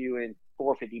and a few in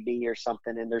 450B or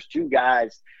something, and there's two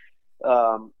guys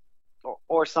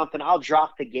or something, I'll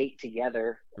drop the gate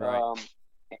together. Right.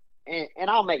 And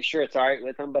I'll make sure it's all right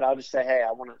with them, but I'll just say, hey,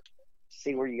 I want to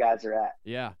see where you guys are at.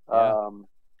 Yeah. And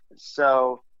it's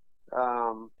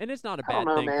not a bad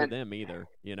thing for them either,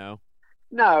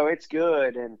 No, it's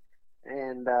good, and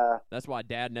that's why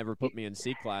Dad never put me in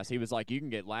C class. He was like, "You can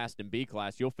get last in B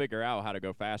class. You'll figure out how to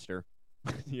go faster."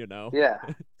 Yeah.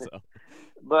 So,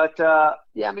 but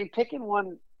yeah, I mean, picking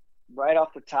one right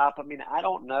off the top. I mean, I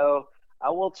don't know.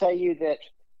 I will tell you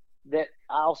that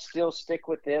I'll still stick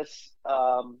with this.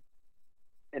 And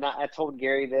I told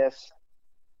Gary this.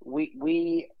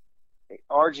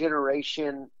 Our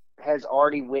generation has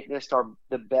already witnessed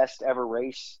the best ever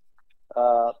race.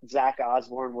 Zach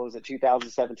Osborne, what was it,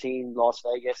 2017 Las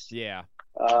Vegas? Yeah.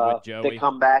 With Joey. The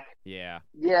comeback. Yeah.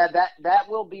 Yeah, that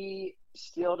will be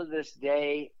still to this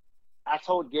day I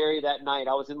told Gary that night,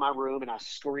 I was in my room and I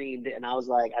screamed and I was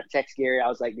like, I text Gary, I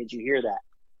was like, did you hear that?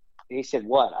 And he said,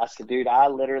 what? I said, dude, I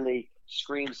literally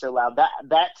screamed so loud.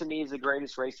 That to me is the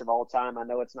greatest race of all time. I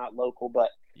know it's not local, but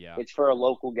Yeah. it's for a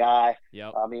local guy.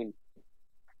 Yep. I mean,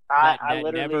 That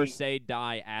literally never say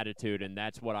die attitude, and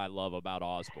that's what I love about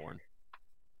Osborne.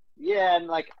 yeah, and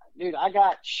like, dude, I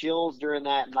got chills during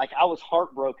that, and like, I was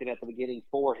heartbroken at the beginning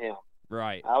for him.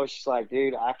 Right. I was just like,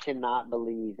 dude, I cannot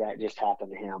believe that just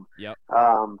happened to him. Yep.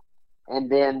 And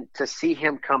then to see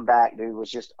him come back, dude, was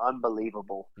just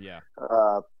unbelievable. Yeah.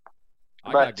 I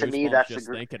But got to me, goosebumps that's just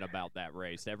thinking about that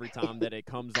race. Every time that it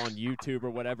comes on YouTube or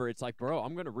whatever, it's like, bro,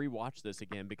 I'm going to rewatch this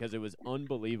again because it was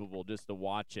unbelievable just to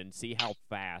watch and see how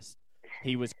fast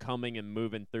he was coming and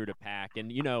moving through the pack.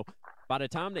 And, you know, by the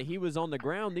time that he was on the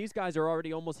ground, these guys are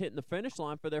already almost hitting the finish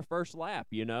line for their first lap,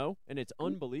 you know? And it's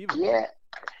unbelievable. Yeah.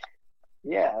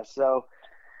 Yeah. So,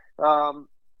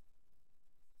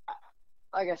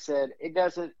 like I said, it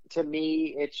doesn't, to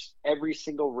me, it's every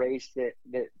single race that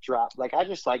dropped. Like, I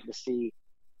just like to see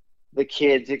the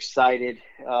kids excited,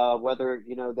 whether,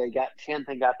 you know, they got 10th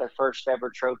and got their first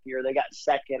ever trophy, or they got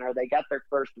second, or they got their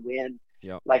first win.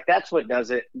 Yep. Like, that's what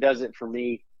does it for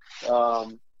me.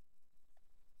 So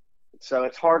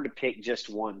it's hard to pick just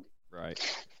one. Right.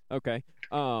 Okay.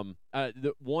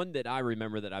 The one that I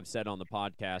remember that I've said on the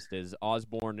podcast is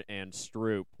Osborne and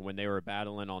Stroop when they were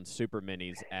battling on super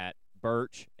minis at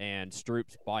Birch, and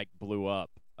Stroop's bike blew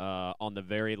up on the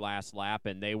very last lap,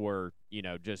 and they were, you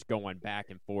know, just going back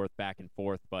and forth.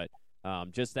 But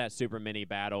just that super mini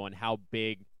battle and how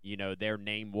big, you know, their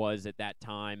name was at that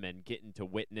time, and getting to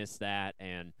witness that,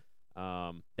 and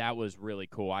that was really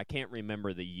cool. I can't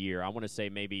remember the year. I want to say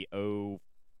maybe 04,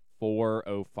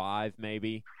 05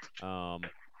 maybe.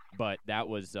 But that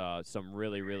was some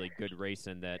really, really good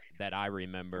racing that I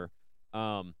remember.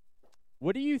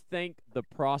 What do you think the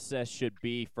process should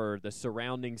be for the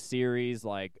surrounding series,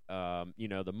 like, you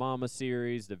know, the Mama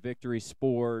Series, the Victory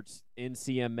Sports,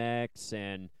 NCMX,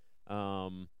 and,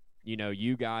 you know,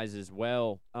 you guys as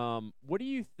well? What do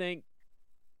you think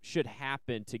should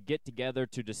happen to get together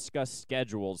to discuss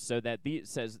schedules so that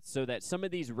some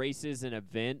of these races and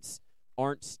events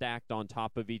aren't stacked on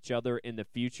top of each other in the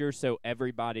future, so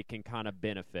everybody can kind of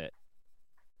benefit?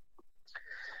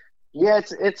 Yeah,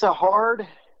 it's a hard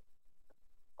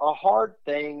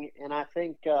thing, and I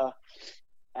think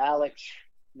Alex,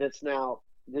 that's now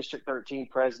District 13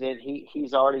 president,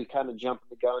 he's already kind of jumping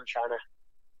the gun, trying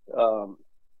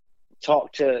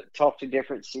to talk to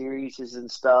different series and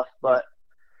stuff. But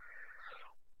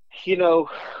you know,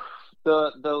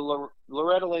 the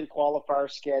Loretta Lynn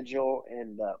qualifier schedule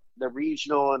and the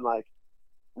regional, and like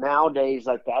nowadays,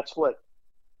 like that's what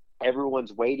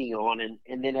everyone's waiting on,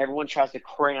 and then everyone tries to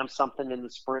cram something in the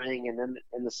spring, and then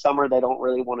in the summer they don't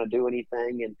really want to do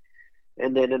anything,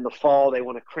 and then in the fall they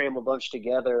want to cram a bunch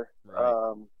together.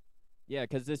 Right. Yeah,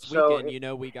 because this weekend, you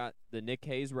know, we got the Nick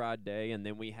Hayes Ride Day, and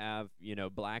then we have, you know,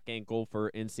 Black Ankle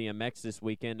for NCMX this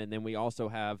weekend, and then we also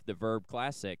have the Verb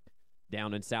Classic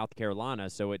down in South Carolina.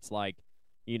 So it's like,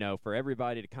 you know, for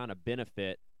everybody to kind of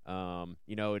benefit,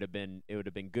 you know, it would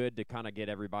have been good to kind of get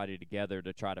everybody together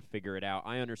to try to figure it out.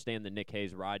 I understand the Nick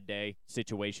Hayes Ride Day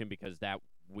situation because that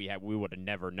we would have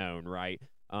never known, right?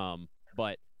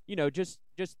 But you know, just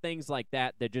things like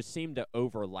that just seem to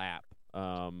overlap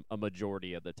a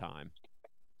majority of the time.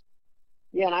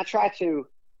 Yeah, and I try to,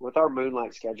 with our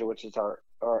Moonlight schedule, which is our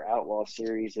Outlaw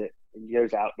series that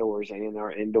goes outdoors and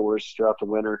our indoors throughout the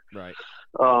winter. Right.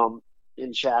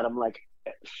 In Chatham, like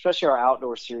especially our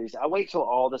outdoor series, I wait till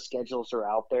all the schedules are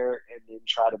out there and then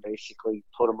try to basically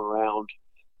put them around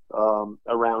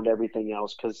everything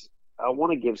else, because I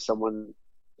want to give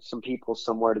some people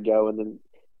somewhere to go. And then,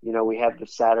 you know, we have the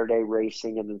Saturday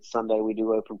racing, and then Sunday we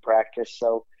do open practice.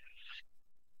 So,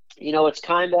 you know, it's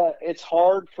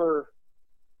hard for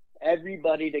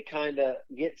everybody to kind of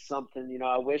get something. You know,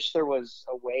 I wish there was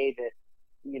a way that,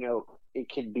 you know, it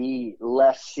could be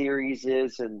less series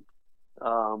and,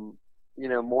 you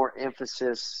know, more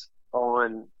emphasis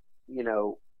on, you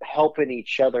know, helping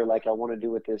each other, like I want to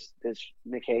do with this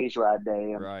Nick Hayes Ride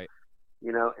Day. And, right.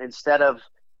 You know, instead of,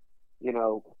 you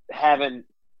know, having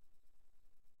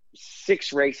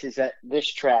 6 races at this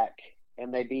track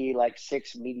and they be like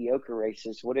 6 mediocre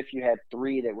races, what if you had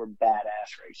 3 that were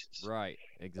badass races? Right,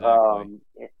 exactly.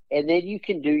 And then you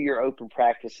can do your open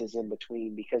practices in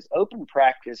between, because open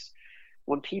practice,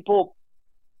 when people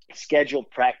schedule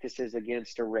practices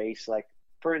against a race, like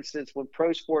for instance, when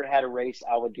Pro Sport had a race,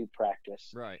 I would do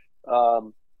practice. Right.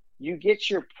 You get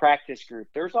your practice group.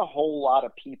 There's a whole lot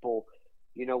of people.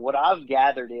 You know, what I've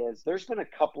gathered is there's been a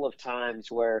couple of times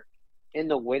where in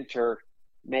the winter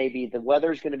maybe the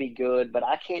weather's going to be good, but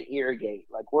I can't irrigate.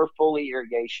 Like we're fully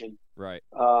irrigation. Right.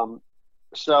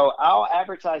 So I'll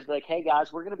advertise like, hey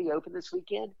guys, we're going to be open this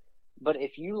weekend, but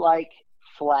if you like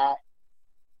flat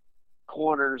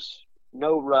corners,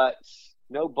 no ruts,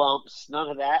 no bumps, none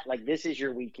of that, like this is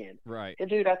your weekend. Right. And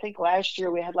dude, I think last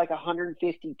year we had like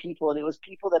 150 people, and it was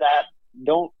people that I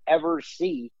don't ever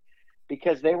see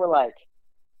because they were like,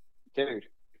 dude,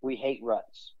 we hate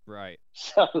ruts. Right.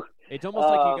 So it's almost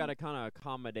like you got to kind of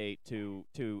accommodate to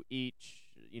each,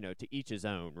 to each his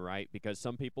own, right? Because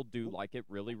some people do like it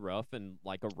really rough and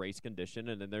like a race condition,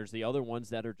 and then there's the other ones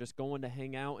that are just going to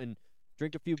hang out and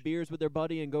drink a few beers with their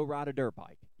buddy and go ride a dirt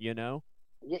bike,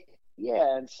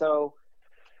 Yeah, and so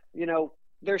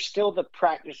there's still the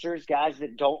practicers, guys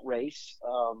that don't race.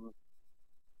 So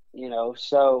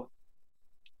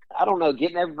I don't know,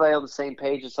 getting everybody on the same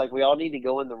page. It's like we all need to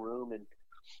go in the room and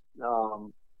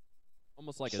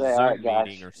almost like say, a all right, Zoom guys.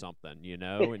 meeting or something,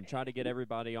 and try to get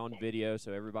everybody on video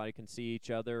so everybody can see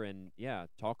each other and,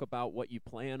 talk about what you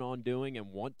plan on doing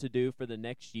and want to do for the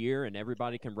next year, and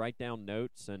everybody can write down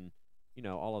notes and,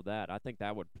 all of that. I think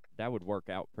that would work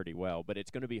out pretty well, but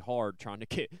it's going to be hard trying to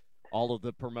get all of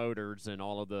the promoters and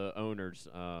all of the owners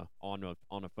on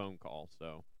a phone call.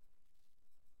 So.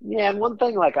 Yeah, and one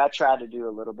thing like I tried to do a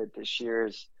little bit this year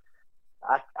is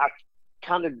I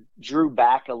kind of drew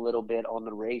back a little bit on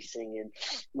the racing and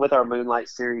with our Moonlight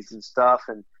Series and stuff,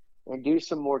 and do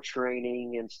some more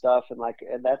training and stuff, and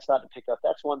that's not to pick up.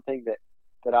 That's one thing that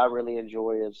I really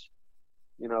enjoy is,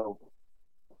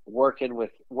 working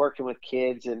with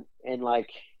kids and I've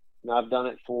done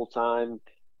it full time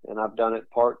and I've done it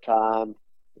part time,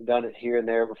 done it here and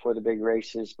there before the big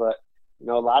races, but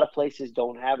a lot of places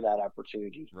don't have that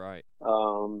opportunity. Right.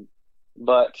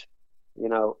 But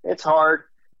it's hard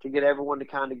to get everyone to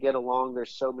kind of get along.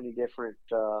 There's so many different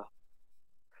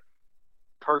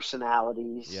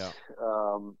personalities. Yeah.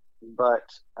 But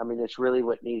I mean, it's really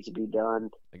what needs to be done.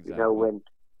 Exactly.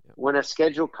 When a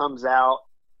schedule comes out,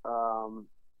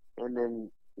 and then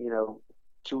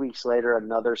 2 weeks later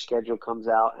another schedule comes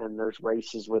out, and there's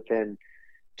races within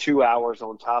 2 hours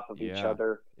on top of each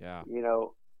other. Yeah.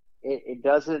 It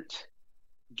doesn't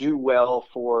do well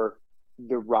for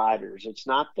the riders.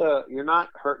 You're not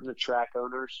hurting the track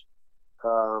owners.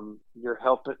 You're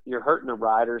hurting the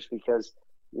riders because,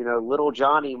 little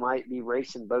Johnny might be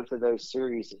racing both of those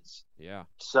series. Yeah.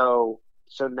 So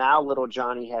now little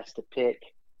Johnny has to pick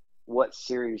what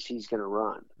series he's going to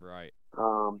run. Right.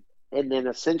 And then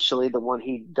essentially the one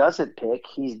he doesn't pick,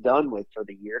 he's done with for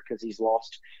the year because he's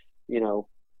lost, enough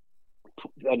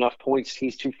points.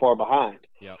 He's too far behind.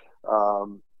 Yep.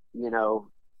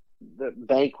 The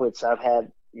banquets I've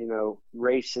had,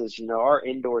 races, our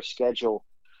indoor schedule,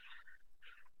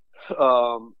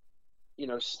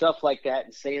 stuff like that.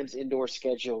 And Sam's indoor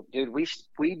schedule, dude, we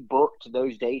booked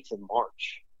those dates in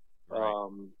March. Right.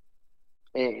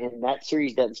 And that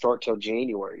series doesn't start till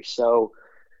January. So,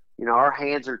 our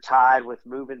hands are tied with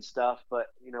moving stuff, but,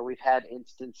 we've had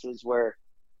instances where,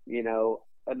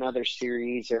 another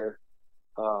series or,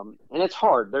 and it's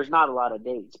hard. There's not a lot of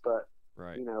dates, but,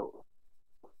 right.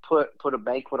 Put a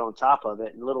banquet on top of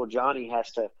it, and little Johnny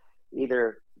has to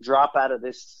either drop out of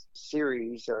this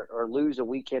series or lose a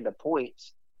weekend of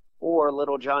points, or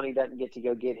little Johnny doesn't get to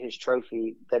go get his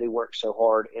trophy that he worked so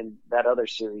hard in that other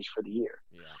series for the year.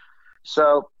 Yeah.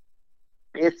 So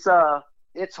it's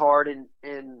hard, and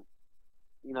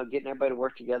getting everybody to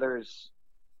work together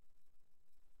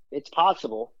it's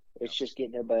possible. It's just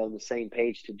getting everybody on the same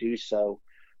page to do so.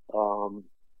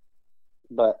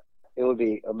 But it would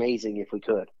be amazing if we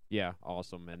could. Yeah,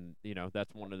 awesome. And,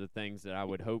 that's one of the things that I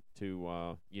would hope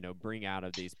to, bring out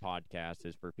of these podcasts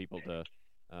is for people to,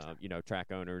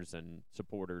 track owners and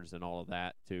supporters and all of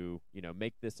that to,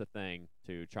 make this a thing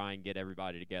to try and get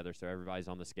everybody together so everybody's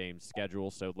on the same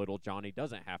schedule so little Johnny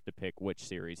doesn't have to pick which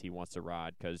series he wants to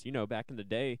ride. Because, back in the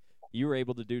day, you were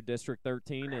able to do District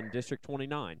 13 and District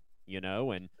 29.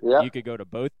 And yep. You could go to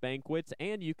both banquets,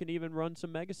 and you can even run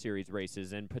some Mega Series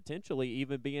races and potentially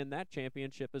even be in that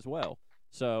championship as well.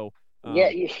 So,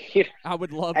 I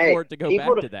would love for it to go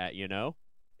back to that,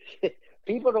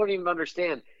 People don't even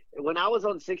understand. When I was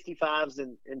on 65s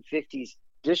and 50s,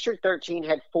 District 13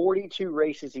 had 42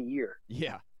 races a year.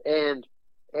 Yeah. And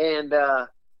I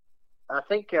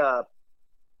think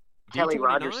Kelly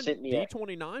Rogers sent me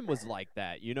D29 was like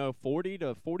that, 40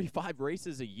 to 45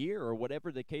 races a year or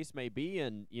whatever the case may be.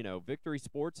 And, Victory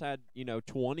Sports had,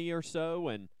 20 or so.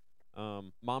 And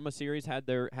Mama Series had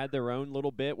their own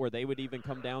little bit where they would even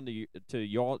come down to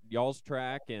y'all's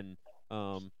track and,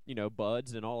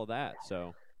 Buds and all of that.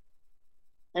 So.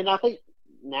 And I think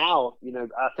now,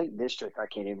 I think district, I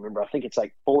can't even remember. I think it's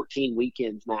like 14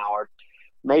 weekends now, or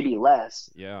maybe less.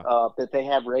 Yeah. That they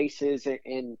have races,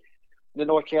 and the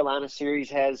North Carolina series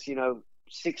has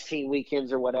 16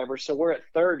 weekends or whatever. So we're at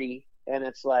 30, and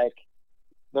it's like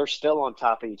they're still on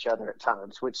top of each other at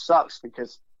times, which sucks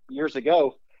because years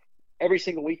ago, every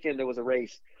single weekend there was a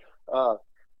race.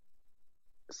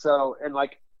 So, and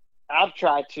like I've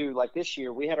tried to, like this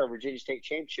year, we had our Virginia State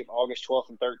Championship August 12th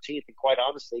and 13th, and quite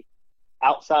honestly,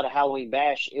 outside of Halloween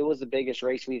Bash, it was the biggest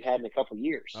race we've had in a couple of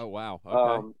years. Oh wow!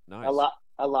 Okay, nice.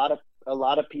 A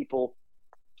lot of people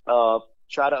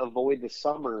try to avoid the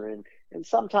summer, and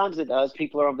sometimes it does.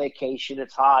 People are on vacation.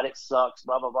 It's hot. It sucks.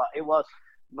 Blah blah blah. It was,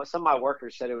 but some of my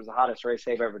workers said it was the hottest race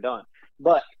they've ever done.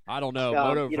 But I don't know.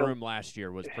 Moto Vroom last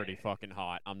year was pretty fucking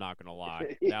hot. I'm not gonna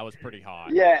lie. That was pretty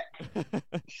hot. Yeah.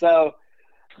 So,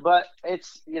 but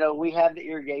it's we have the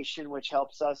irrigation, which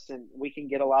helps us, and we can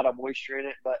get a lot of moisture in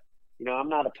it. But I'm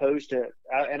not opposed to,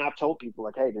 and I've told people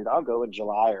like, hey, dude, I'll go in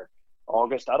July or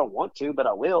August. I don't want to, but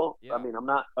I will. Yeah. I mean, I'm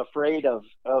not afraid of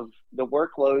the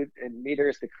workload, and neither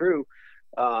is the crew.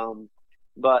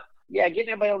 But yeah, getting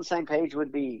everybody on the same page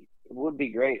would be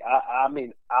great. I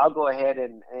mean, I'll go ahead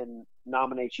and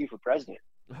nominate you for president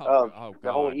of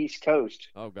the whole East Coast.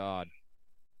 Oh God,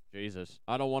 Jesus!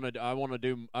 I don't want to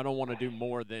do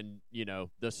more than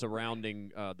the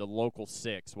surrounding the local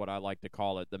six, what I like to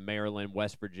call it, the Maryland,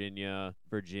 West Virginia,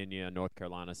 North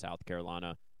Carolina, South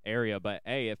Carolina area. But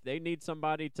hey, if they need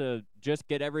somebody to just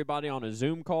get everybody on a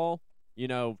Zoom call,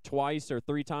 twice or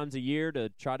three times a year to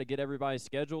try to get everybody's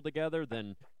schedule together,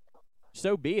 then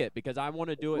so be it, because I want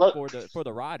to do it for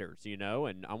the riders, and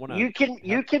I want to.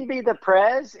 You can be the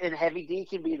prez, and Heavy D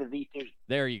can be the VP.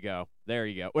 There you go.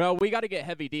 Well, we got to get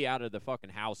Heavy D out of the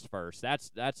fucking house first.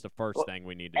 That's the first thing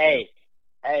we need to do.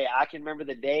 Hey, I can remember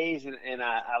the days, and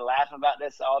I laugh about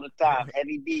this all the time.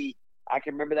 Heavy D, I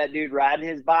can remember that dude riding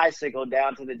his bicycle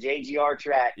down to the JGR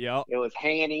track. Yep. It was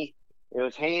Hanny. It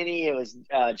was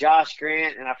Josh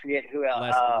Grant, and I forget who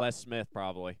else. Les Smith,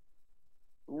 probably.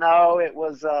 No, it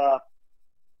was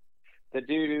the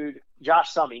dude,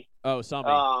 Josh Summey. Oh, Summey.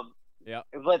 Yeah.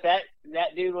 But that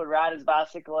dude would ride his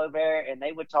bicycle over there, and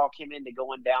they would talk him into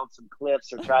going down some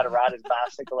cliffs or try to ride his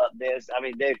bicycle up this. I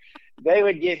mean, they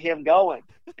would get him going,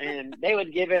 and they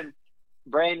would give him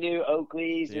brand new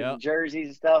Oakleys and jerseys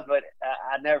and stuff. But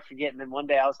I never forget. And then one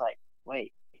day I was like,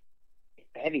 wait,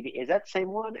 Heavy D, is that the same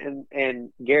one?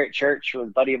 And Garrett Church was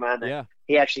a buddy of mine that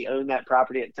he actually owned that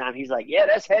property at the time. He's like, yeah,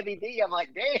 that's Heavy D. I'm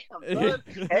like, damn, son,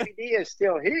 Heavy D is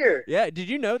still here. Yeah, did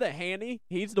you know that Hanny,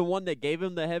 he's the one that gave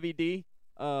him the Heavy D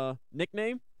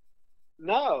nickname?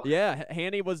 No. Yeah,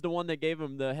 Hanny was the one that gave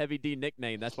him the Heavy D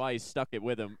nickname. That's why he stuck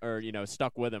with him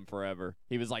forever.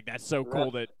 He was like, that's so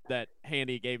cool that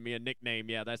Hanny gave me a nickname.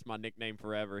 Yeah, that's my nickname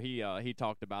forever. He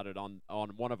talked about it on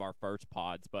one of our first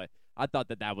pods, but I thought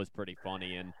that was pretty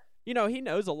funny. And he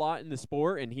knows a lot in the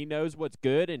sport, and he knows what's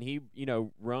good, and he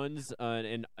runs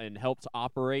and helps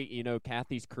operate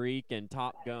Cathy's Creek and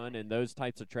Top Gun and those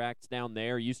types of tracks down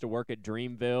there. He used to work at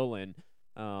Dreamville,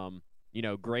 and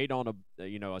great on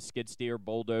a skid steer,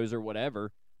 bulldozer,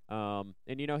 whatever. And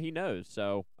he knows.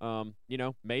 So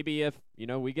maybe if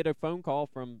we get a phone call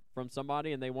from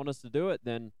somebody and they want us to do it,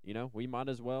 then we might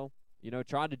as well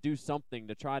try to do something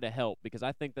to try to help, because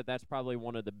I think that that's probably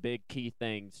one of the big key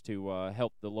things to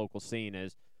help the local scene,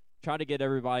 is try to get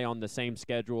everybody on the same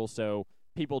schedule so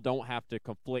people don't have to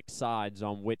conflict sides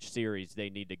on which series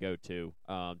they need to go to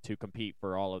compete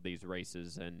for all of these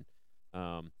races and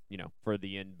for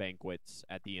the end banquets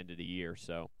at the end of the year.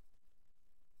 So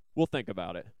we'll think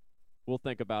about it. We'll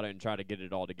think about it and try to get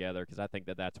it all together, because I think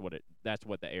that's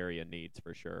what the area needs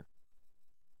for sure.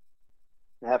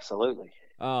 Absolutely.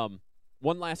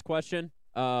 One last question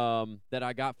that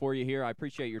I got for you here. I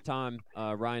appreciate your time,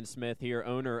 Ryan Smith here,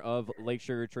 owner of Lake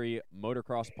Sugar Tree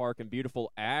Motocross Park in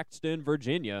beautiful Axton,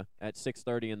 Virginia, at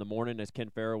 6:30 in the morning, as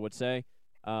Ken Farrow would say,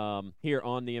 here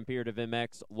on the Imperative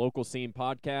MX Local Scene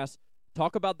Podcast.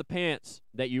 Talk about the pants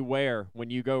that you wear when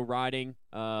you go riding.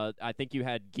 I think you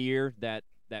had gear that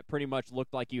pretty much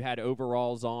looked like you had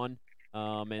overalls on.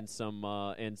 And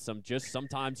some just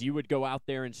sometimes you would go out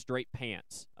there in straight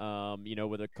pants,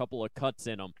 with a couple of cuts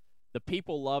in them. The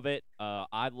people love it.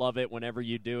 I love it whenever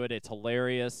you do it. It's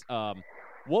hilarious. What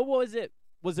was it?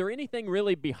 Was there anything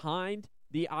really behind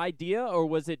the idea, or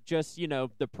was it just,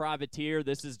 the privateer?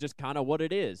 This is just kind of what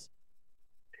it is.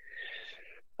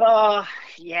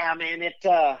 Yeah, man,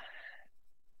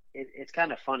 it's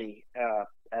kind of funny.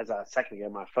 As a second ago,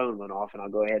 my phone went off, and I'll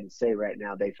go ahead and say right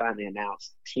now they finally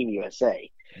announced Team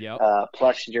USA. Yep.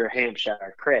 Plessinger,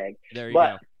 Hampshire, Craig. There you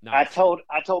go. Nice.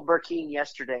 I told Burkeen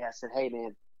yesterday, I said, hey,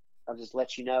 man, I'll just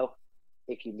let you know,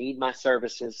 if you need my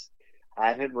services, I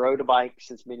haven't rode a bike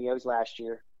since Minio's last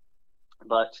year,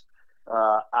 but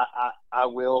I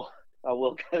will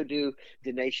go do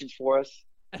donations for us.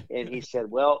 And he said,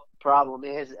 well, problem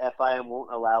is FIM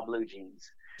won't allow blue jeans.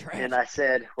 Trash. And I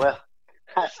said, well,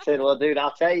 dude,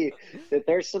 I'll tell you that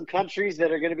there's some countries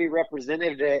that are going to be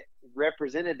represented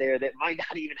there that might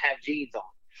not even have jeans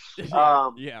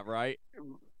on. Yeah, right.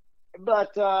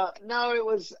 But no, it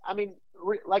was, I mean,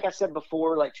 like I said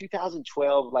before, like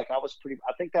 2012, like I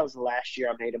think that was the last year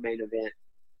I made a main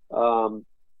event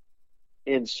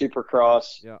in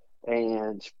Supercross. Yeah.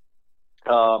 And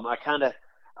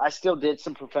I still did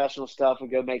some professional stuff and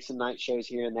go make some night shows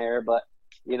here and there, but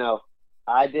you know,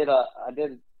 I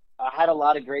had a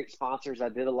lot of great sponsors. I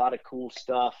did a lot of cool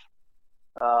stuff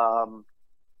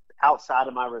outside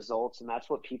of my results, and that's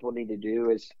what people need to do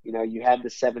is, you know, you have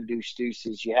the Seven Deuce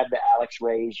Deuces, you have the Alex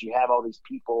Rays, you have all these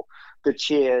people, the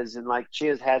Chiz, and like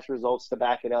Chiz has results to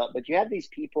back it up, but you have these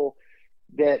people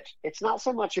that it's not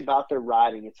so much about their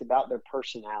riding, it's about their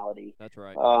personality. That's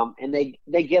right. And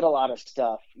they get a lot of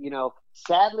stuff. You know,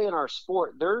 sadly in our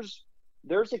sport, there's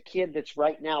a kid that's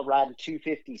right now riding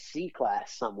 250 C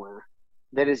class somewhere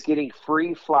that is getting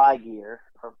free fly gear,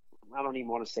 or I don't even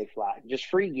want to say fly, just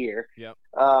free gear. Yep.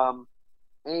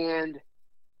 And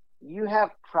you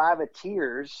have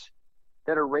privateers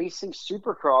that are racing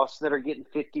Supercross that are getting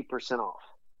 50%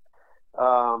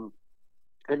 off.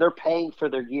 And they're paying for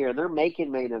their gear. They're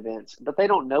making main events, but they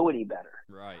don't know any better.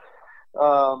 Right.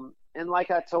 And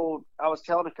like I was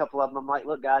telling a couple of them, I'm like,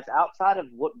 look, guys, outside of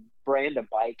what brand of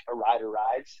bike a rider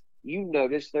rides, you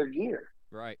notice their gear.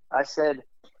 Right. I said,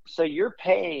 so you're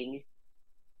paying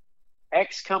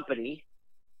X company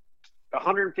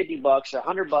 $150,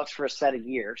 $100 for a set of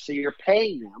gear. So you're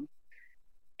paying them,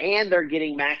 and they're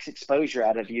getting max exposure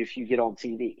out of you if you get on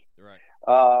TV. Right.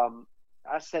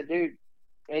 I said, dude,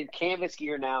 and canvas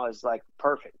gear now is like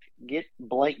perfect. Get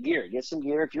blank gear. Get some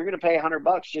gear. If you're going to pay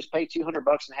 $100, just pay $200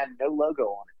 and have no logo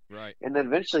on it. Right. And then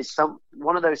eventually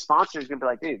one of those sponsors is going to be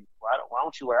like, dude, why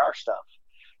don't you wear our stuff?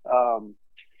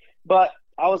 But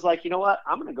I was like, you know what?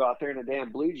 I'm going to go out there in a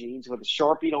damn blue jeans with a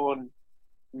Sharpied on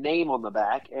name on the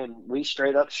back, and we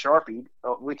straight up Sharpied.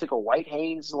 We took a white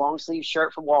Hanes long sleeve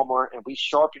shirt from Walmart, and we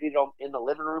Sharpied it in the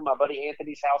living room, my buddy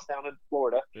Anthony's house down in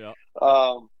Florida. Yeah.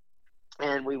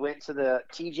 And we went to the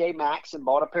TJ Maxx and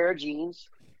bought a pair of jeans,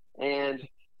 and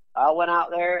I went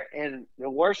out there, and the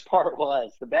worst part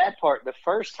was, the bad part, the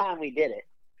first time we did it,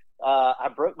 I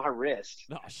broke my wrist.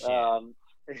 Oh, shit.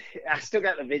 I still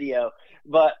got the video,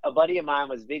 but a buddy of mine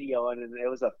was videoing, and it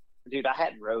was dude, I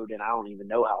hadn't rode in I don't even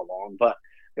know how long, but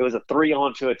it was a 3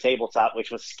 on to a tabletop,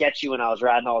 which was sketchy when I was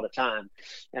riding all the time.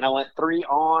 And I went 3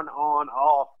 on,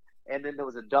 off, and then there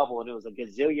was a double, and it was a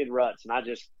gazillion ruts.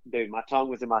 And dude, my tongue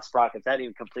was in my sprockets. I hadn't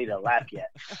even completed a lap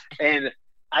yet. And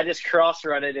I just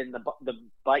cross-run it, and the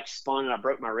bike spun, and I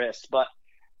broke my wrist. But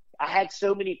I had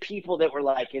so many people that were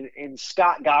like, in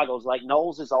Scott Goggles, like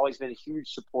Knowles has always been a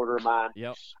huge supporter of mine.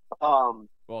 Yep. Well,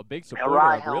 a big supporter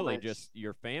of really just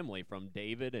your family, from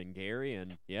David and Gary,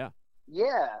 and yeah.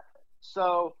 Yeah.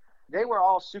 So they were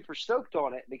all super stoked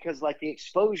on it because, like, the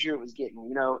exposure it was getting.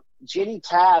 You know, Jenny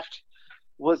Taft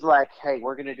was like, hey,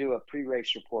 we're going to do a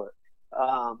pre-race report.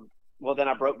 Well, then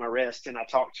I broke my wrist, and I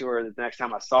talked to her the next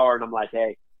time I saw her, and I'm like,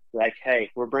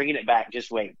 hey, we're bringing it back. Just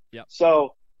wait. Yep.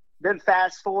 So then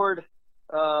fast forward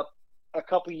a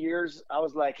couple years, I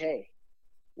was like, hey,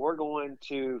 we're going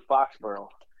to Foxborough.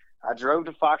 I drove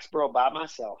to Foxborough by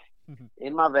myself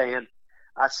in my van.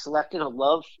 I slept in a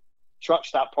Love truck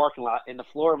stop parking lot in the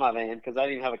floor of my van because I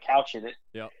didn't even have a couch in it.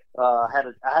 Yep. I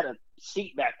had a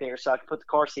seat back there so I could put the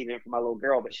car seat in for my little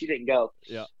girl, but she didn't go.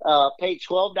 Yeah. Paid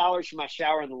 $12 for my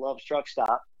shower in the Love's truck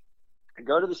stop. I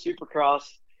go to the Supercross.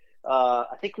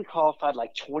 I think we qualified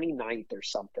like 29th or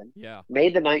something. Yeah.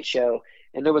 Made the night show,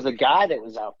 and there was a guy that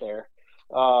was out there.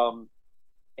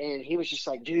 And he was just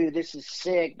like, dude, this is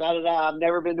sick, blah, blah, blah. I've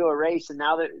never been to a race, and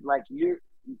now that, like, you're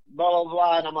blah, blah,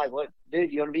 blah. And I'm like, what,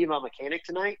 dude, you want to be my mechanic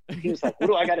tonight? He was like, what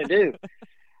do I got to do?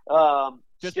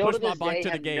 Just push my bike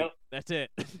to the gate. That's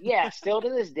it. Yeah, still to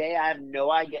this day, I have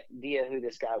no idea who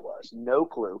this guy was. No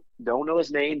clue. Don't know his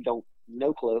name.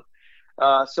 No clue.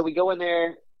 So we go in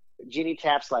there. Jenny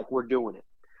Taft's like, we're doing it.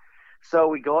 So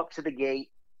we go up to the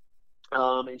gate,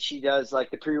 and she does,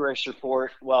 like, the pre-race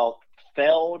report. Well,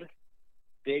 Feld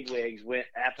bigwigs went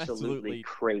absolutely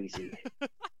crazy.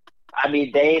 I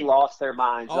mean, they lost their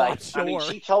minds. Oh, like, sure. I mean,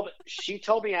 she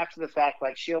told me after the fact,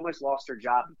 like, she almost lost her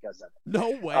job because of it.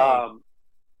 No way.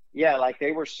 Yeah, like,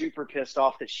 they were super pissed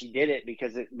off that she did it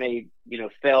because it made,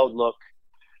 Feld look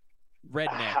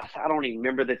redneck. I don't even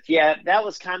remember that. Yeah, that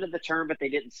was kind of the term, but they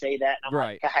didn't say that. And I'm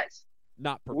right. like, guys,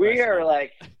 Not we are professional.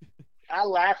 like, I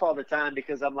laugh all the time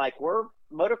because I'm like, we're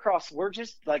motocross. We're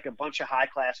just like a bunch of high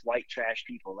class white trash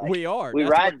people. Like We are. we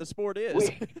That's what ride, the sport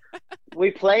is. we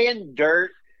play in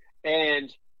dirt,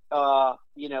 and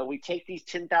we take these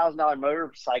 $10,000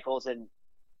 motorcycles and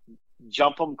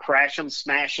jump them, crash them,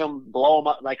 smash them, blow them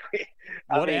up. Like,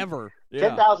 Whatever.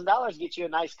 $10,000 gets you a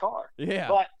nice car. Yeah.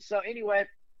 But so anyway,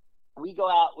 we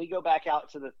go back out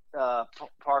to the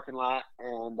parking lot,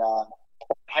 and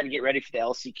had to get ready for the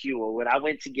LCQ. Well, when I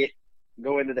went to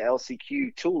go into the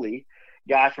LCQ, Tooley,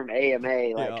 guy from AMA,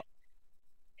 like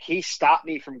he stopped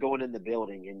me from going in the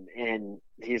building, and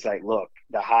he's like, "Look,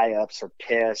 the high ups are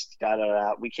pissed.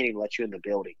 We can't even let you in the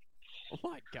building." Oh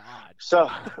my God.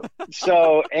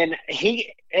 So and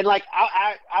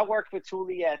I worked with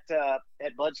Tooley at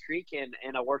Budds Creek, and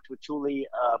I worked with Tooley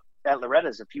at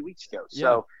Loretta's a few weeks ago.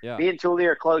 So me and Tooley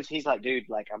are close. He's like, "Dude,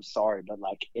 like, I'm sorry, but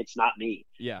like, it's not me."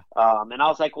 Yeah. And I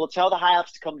was like, "Well, tell the high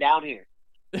ups to come down here."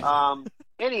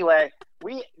 Anyway,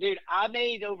 I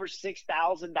made over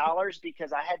 $6,000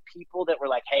 because I had people that were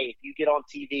like, "Hey, if you get on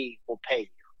TV, we'll pay you.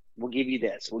 We'll give you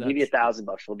this. We'll give you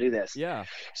 $1,000. We'll do this." Yeah.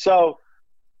 So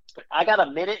I got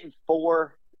 1 minute and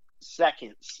 4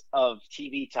 seconds of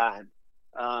TV time.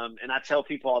 And I tell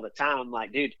people all the time, I'm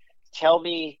like, dude, tell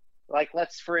me, like,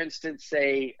 let's, for instance,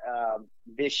 say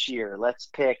this year, let's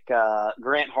pick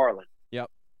Grant Harlan. Yep.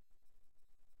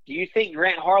 Do you think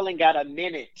Grant Harlan got 1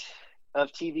 minute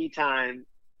of TV time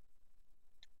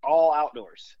all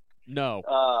outdoors? No.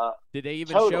 Did they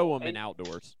even show him in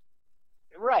outdoors?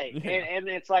 Right. And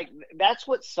it's like, that's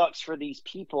what sucks for these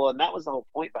people. And that was the whole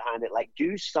point behind it. Like,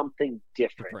 do something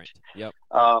different. Yep.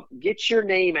 Get your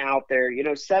name out there.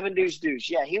 7 Deuce.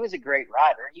 Yeah, he was a great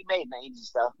rider. He made names and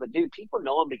stuff. But, dude, people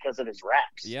know him because of his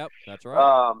raps. Yep, that's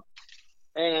right.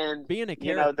 And being a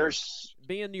character, there's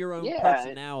being your own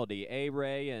personality.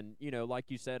 A-Ray and, like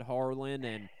you said, Harlan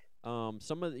and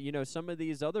some of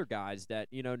these other guys that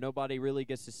nobody really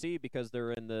gets to see because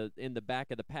they're in the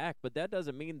back of the pack, but that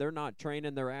doesn't mean they're not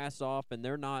training their ass off and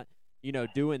they're not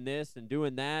doing this and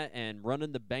doing that and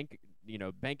running the bank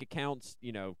accounts,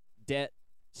 debt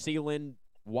ceiling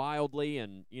wildly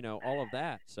and all of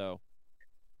that. So,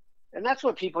 and that's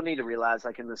what people need to realize,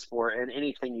 like in the sport and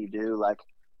anything you do, like,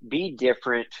 be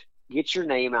different, get your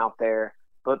name out there,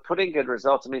 but put in good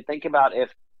results. I mean, think about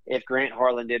if Grant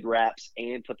Harlan did raps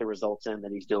and put the results in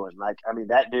that he's doing. Like, I mean,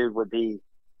 that dude would be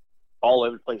all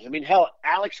over the place. I mean, hell,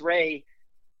 Alex Ray,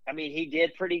 I mean, he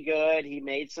did pretty good. He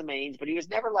made some mains, but he was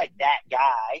never like that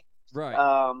guy. Right.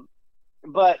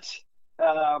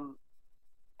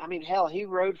 I mean, hell, he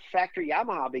rode Factory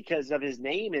Yamaha because of his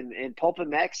name and Pulp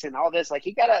MX and all this. Like,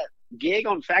 he got a gig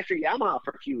on Factory Yamaha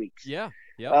for a few weeks. Yeah.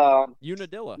 Yeah.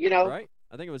 Unadilla. Right?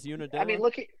 I think it was Unadilla. I mean,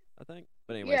 look at. I think.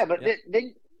 But anyways, yeah, but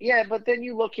then. Yeah, but then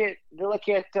you look at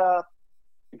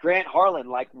Grant Harlan.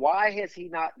 Like, why has he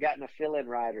not gotten a fill-in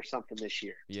ride or something this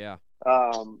year? Yeah.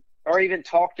 Or even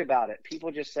talked about it. People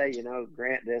just say,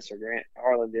 Grant this or Grant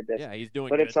Harlan did this. Yeah, he's doing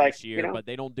good this like, year, but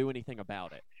they don't do anything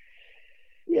about it.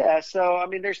 Yeah, so, I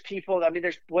mean, there's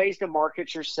ways to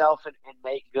market yourself and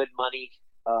make good money.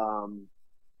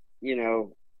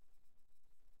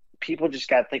 People just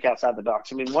got to think outside the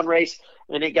box. I mean, one race,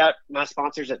 and it got my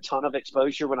sponsors a ton of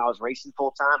exposure when I was racing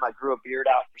full time. I grew a beard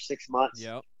out for 6 months.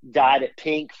 Yep. Dyed it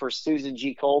pink for Susan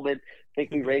G. Coleman. I think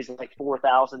we raised like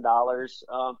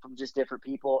 $4,000 from just different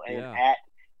people. And at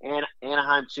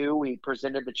Anaheim too, we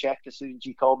presented the check to Susan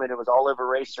G. Coleman. It was all over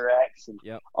Racer X and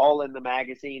all in the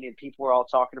magazine, and people were all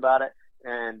talking about it.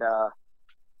 And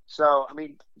so, I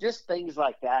mean, just things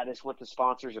like that is what the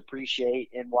sponsors appreciate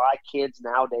and why kids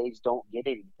nowadays don't get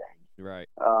anything. Right.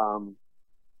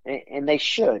 And they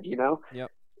should,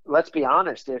 Yep. Let's be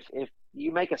honest. If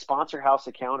you make a Sponsor House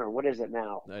account, or what is it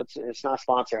now? It's not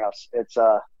Sponsor House. It's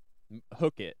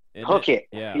Hook It. Hook It.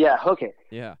 Yeah, Hook It.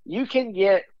 Yeah. You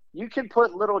can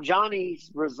put little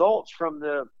Johnny's results from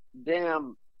the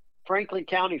damn Franklin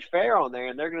County Fair on there,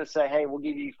 and they're going to say, "Hey, we'll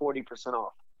give you 40%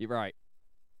 off." You're right.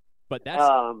 But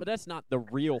that's not the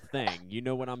real thing. You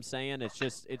know what I'm saying?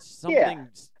 It's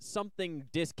something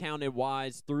discounted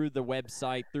wise through the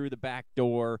website, through the back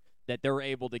door, that they're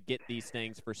able to get these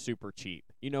things for super cheap.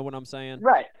 You know what I'm saying?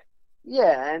 Right.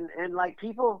 Yeah, and like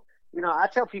people, I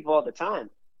tell people all the time,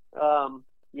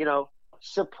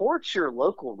 support your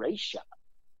local race shop.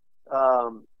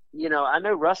 I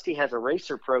know Rusty has a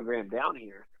racer program down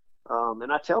here,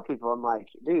 and I tell people, I'm like,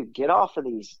 dude, get off of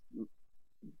these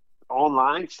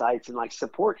online sites and like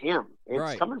support him.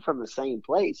 It's coming from the same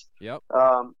place. Yep.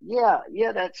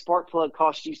 That spark plug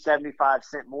costs you 75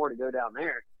 cents more to go down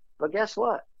there, but guess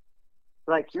what?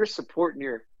 Like, you're supporting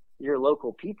your your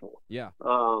local people. Yeah.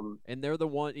 Um, And they're the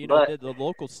one, but the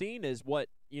local scene is what,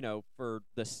 for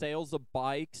the sales of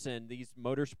bikes and these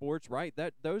motorsports, right?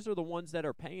 Those are the ones that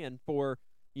are paying for,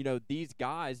 these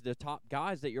guys, the top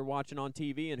guys that you're watching on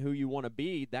TV and who you want to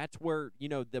be. That's where,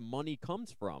 the money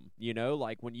comes from,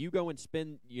 like when you go and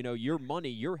spend, your money,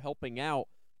 you're helping out,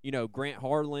 Grant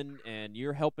Harlan, and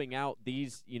you're helping out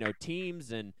these,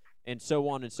 teams and so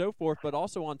on and so forth. But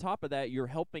also on top of that, you're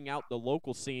helping out the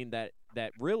local scene that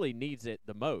really needs it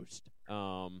the most.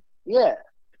 yeah,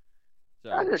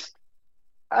 So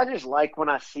I just like when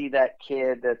I see that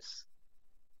kid that's,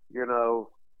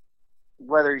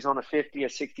 whether he's on a 50, a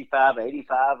 65,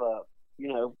 85,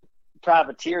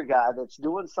 privateer guy that's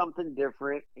doing something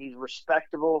different. He's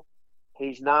respectable.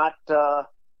 He's not, a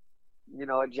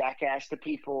jackass to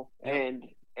people. Yep.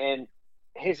 And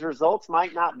his results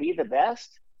might not be the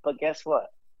best, but guess what?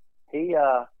 He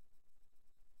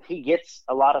gets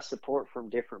a lot of support from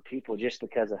different people just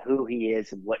because of who he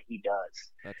is and what he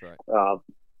does. That's right.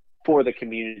 For the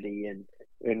community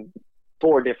and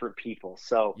for different people.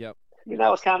 So, yep.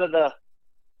 It's kind of the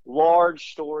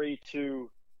large story to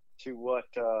what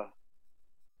the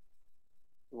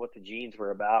Genes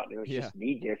were about. It was just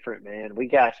be different, man. We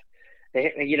got,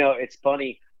 it's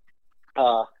funny.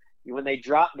 When they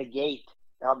dropped the gate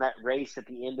on that race at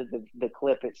the end of the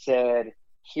clip, it said,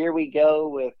 "Here we go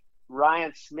with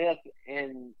Ryan Smith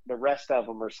and the rest of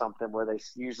them," or something, where they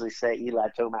usually say Eli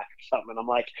Tomac or something. And I'm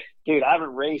like, dude, I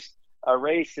haven't raced a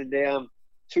race in them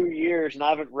 2 years, and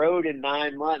I haven't rode in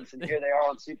 9 months, and here they are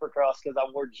on Supercross because I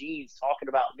wore jeans talking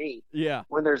about me. Yeah.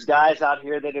 When there's guys out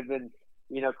here that have been,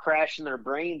 crashing their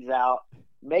brains out,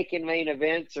 making main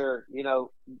events, or,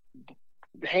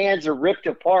 hands are ripped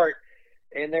apart,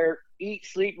 and they're eat,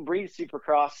 sleep, and breathe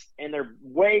Supercross, and they're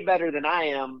way better than I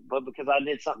am, but because I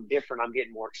did something different, I'm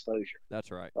getting more exposure. That's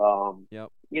right. Yep.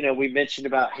 We mentioned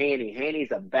about Hanny.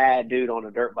 Hanny's a bad dude on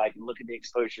a dirt bike, and look at the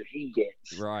exposure he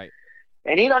gets. Right.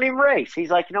 And he don't even race.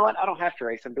 He's like, you know what? I don't have to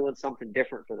race. I'm doing something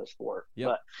different for the sport.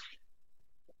 Yep.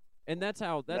 And that's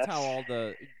how all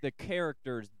the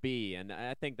characters be. And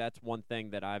I think that's one thing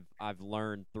that I've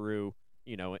learned through,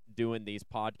 doing these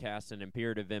podcasts and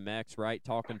Imperative MX, right?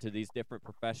 Talking to these different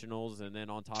professionals, and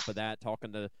then on top of that,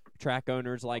 talking to track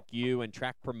owners like you and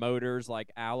track promoters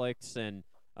like Alex and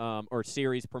or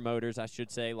series promoters, I should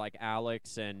say, like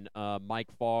Alex and Mike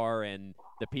Farr and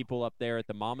the people up there at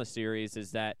the Mama Series,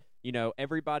 is that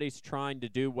everybody's trying to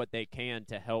do what they can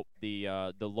to help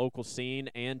the local scene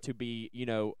and to be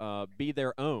be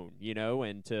their own,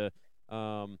 and to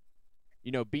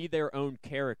be their own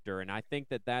character. And I think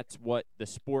that that's what the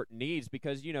sport needs,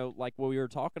 because like what we were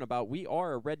talking about, we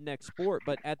are a redneck sport,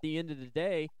 but at the end of the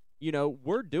day,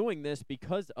 we're doing this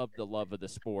because of the love of the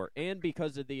sport and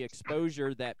because of the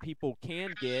exposure that people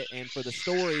can get, and for the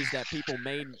stories that people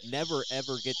may never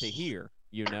ever get to hear.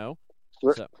 So,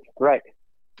 right.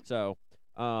 So,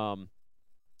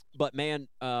 but man,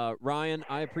 Ryan,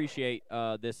 I appreciate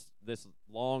this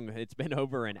long. It's been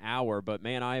over an hour, but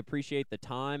man, I appreciate the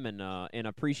time and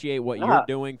appreciate what you're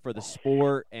doing for the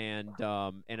sport, and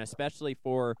especially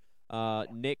for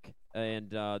Nick and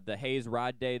the Hayes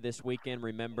Ride Day this weekend.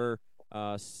 Remember,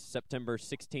 September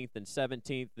 16th and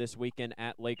 17th this weekend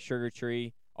at Lake Sugar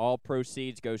Tree. All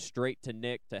proceeds go straight to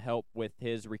Nick to help with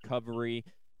his recovery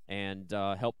and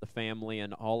help the family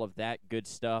and all of that good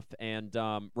stuff. And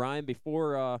Ryan,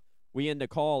 before we end the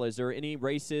call, is there any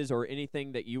races or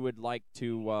anything that you would like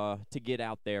to get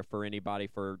out there for anybody,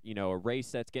 for a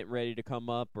race that's getting ready to come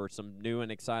up, or some new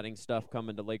and exciting stuff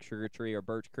coming to Lake Sugar Tree or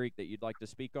Birch Creek that you'd like to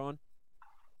speak on?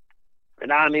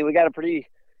 And I mean, we got a pretty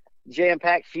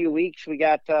jam-packed few weeks. We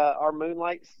got our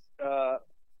Moonlights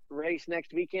race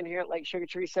next weekend here at Lake Sugar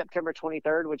Tree, September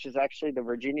 23rd, which is actually the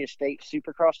Virginia State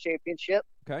Supercross Championship.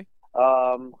 Okay.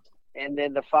 And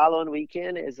then the following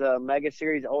weekend is a Mega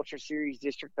Series Ultra Series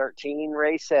District 13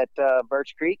 race at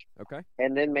Birch Creek. Okay.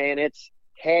 And then, man, it's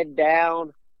head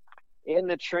down in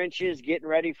the trenches, getting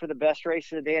ready for the best race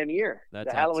of the damn year, That's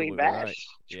the Halloween Bash,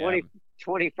 right.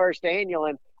 21st annual.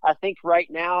 And I think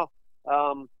right now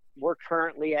we're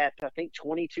currently at, I think,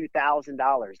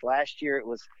 $22,000. Last year it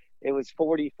was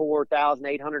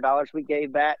 $44,800 we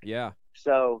gave back. Yeah.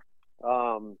 So,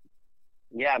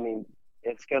 yeah, I mean,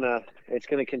 it's gonna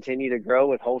continue to grow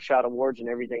with Whole Shot Awards and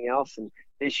everything else. And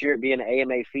this year it being an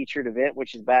AMA featured event,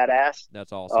 which is badass.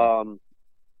 That's awesome.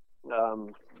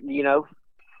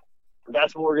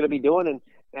 That's what we're gonna be doing.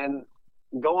 And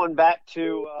going back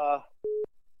to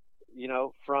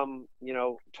from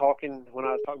talking, when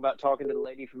I was talking about talking to the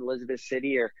lady from Elizabeth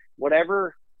City, or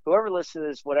whatever, whoever listens to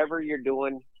this, whatever you're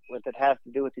doing with it has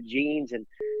to do with the Genes and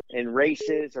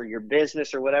races or your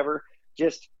business or whatever,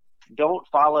 just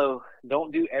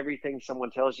don't do everything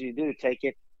someone tells you to do.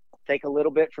 Take a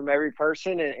little bit from every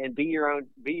person and be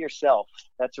yourself.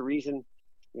 That's the reason,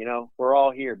 we're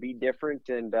all here. Be different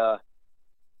and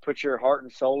put your heart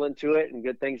and soul into it, and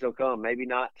good things will come. Maybe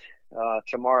not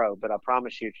tomorrow, but I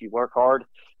promise you, if you work hard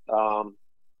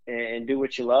and do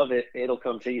what you love, it'll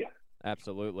come to you.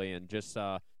 Absolutely. And just,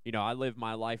 I live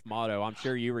my life motto. I'm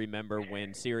sure you remember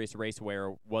when Serious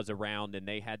Racewear was around and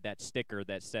they had that sticker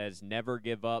that says, never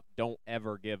give up, don't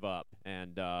ever give up.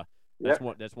 And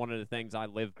that's one of the things I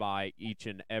live by each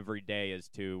and every day is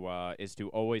to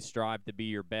always strive to be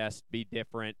your best, be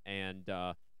different, and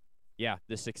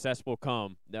the success will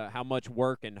come. How much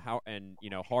work and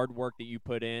hard work that you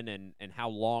put in and how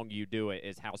long you do it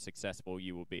is how successful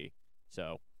you will be.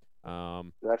 So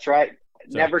that's right.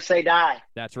 Never say die.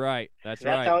 That's right. That's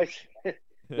right. Always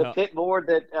the pit board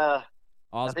that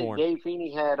Osborne. I think Dave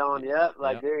Feeney had on.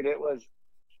 Dude,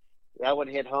 that one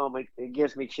hit home. It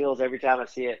gives me chills every time I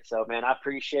see it. So, man, I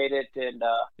appreciate it. And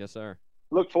yes, sir.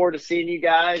 Look forward to seeing you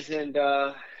guys, and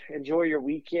enjoy your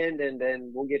weekend, and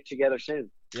then we'll get together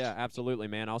soon. Yeah, absolutely,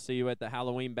 man. I'll see you at the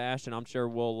Halloween Bash, and I'm sure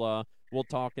we'll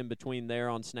talk in between there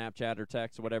on Snapchat or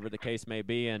text, whatever the case may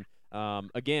be. And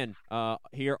again,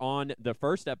 here on the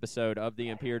first episode of the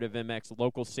Imperative MX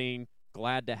Local Scene,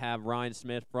 glad to have Ryan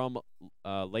Smith from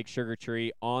Lake Sugar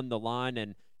Tree on the line.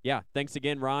 And, yeah, thanks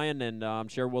again, Ryan, and I'm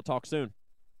sure we'll talk soon.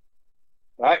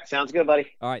 All right, sounds good, buddy.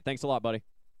 All right, thanks a lot, buddy.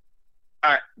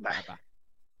 All right, bye. Bye.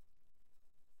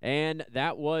 And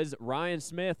that was Ryan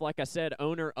Smith, like I said,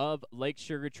 owner of Lake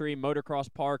Sugar Tree Motocross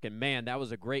Park. And, man, that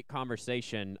was a great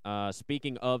conversation.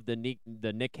 Speaking of the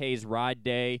Nick Hayes Ride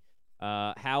Day,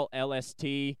 how LST,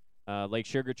 Lake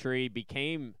Sugar Tree,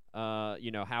 became,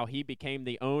 how he became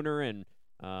the owner and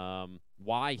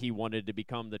why he wanted to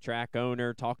become the track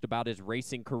owner, talked about his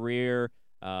racing career,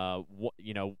 what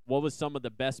was some of the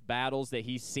best battles that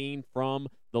he's seen from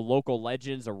the local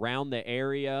legends around the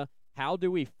area. How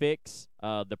do we fix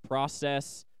the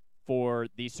process for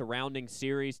the surrounding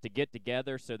series to get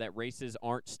together so that races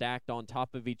aren't stacked on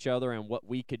top of each other, and what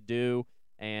we could do?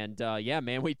 And,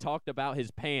 we talked about his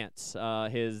pants,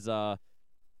 his,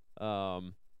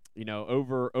 overall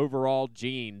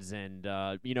jeans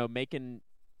and, making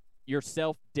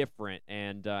yourself different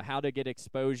and how to get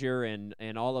exposure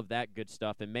and all of that good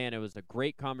stuff. And, man, it was a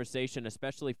great conversation,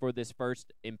 especially for this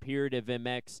first Imperative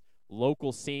MX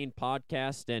Local Scene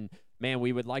podcast. And, man,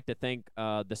 we would like to thank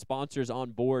the sponsors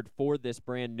on board for this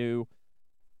brand new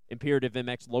Imperative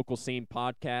MX Local Scene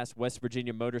podcast: West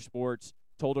Virginia Motorsports,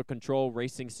 Total Control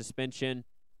Racing Suspension,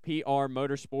 PR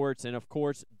Motorsports, and, of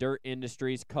course, Dirt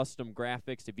Industries Custom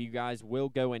Graphics. If you guys will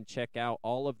go and check out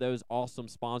all of those awesome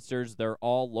sponsors, they're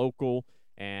all local,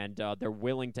 and they're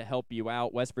willing to help you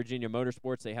out. West Virginia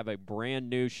Motorsports, they have a brand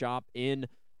new shop in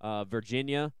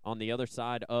Virginia, on the other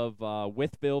side of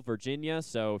Wytheville, Virginia.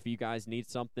 So if you guys need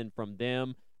something from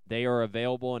them, they are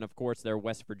available. And, of course, their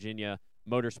West Virginia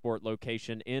Motorsport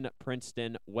location in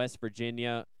Princeton, West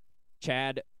Virginia.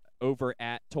 Chad over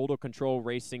at Total Control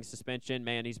Racing Suspension,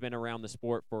 man, he's been around the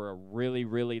sport for a really,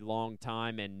 really long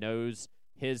time and knows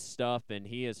his stuff. And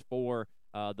he is for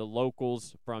the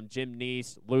locals from Jim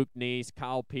Neese, Luke Neese,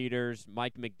 Kyle Peters,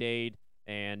 Mike McDade,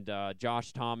 and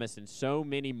Josh Thomas, and so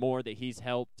many more that he's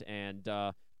helped. And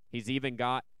he's even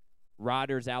got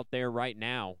riders out there right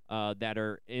now that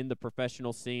are in the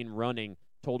professional scene running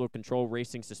Total Control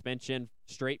Racing Suspension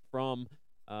straight from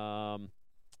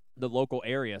the local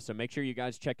area. So make sure you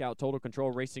guys check out Total Control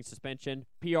Racing Suspension.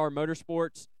 PR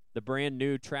Motorsports, the brand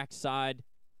new trackside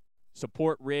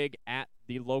support rig at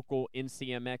the local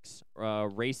NCMX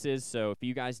races. So if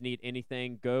you guys need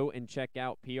anything, go and check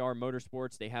out PR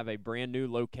Motorsports. They have a brand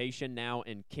new location now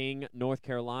in King, North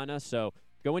Carolina. So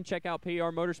go and check out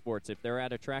PR Motorsports. If they're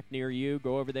at a track near you,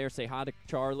 go over there, say hi to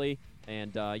Charlie.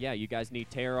 And, you guys need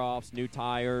tear-offs, new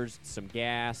tires, some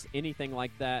gas, anything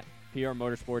like that, PR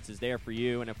Motorsports is there for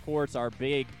you. And, of course, our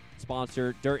big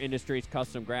sponsor, Dirt Industries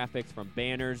Custom Graphics, from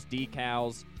banners,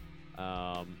 decals,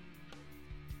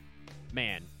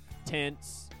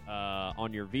 tents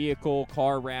on your vehicle,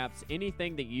 car wraps,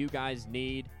 anything that you guys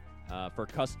need for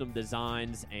custom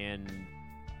designs and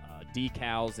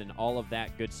decals and all of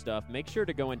that good stuff. Make sure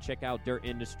to go and check out Dirt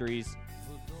Industries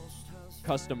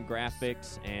Custom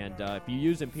Graphics. And if you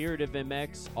use Imperative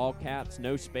MX, all caps,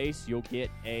 no space, you'll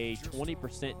get a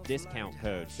 20% discount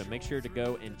code. So make sure to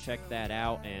go and check that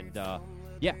out. And,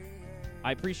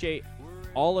 I appreciate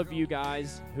all of you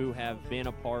guys who have been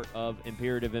a part of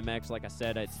Imperative MX. Like I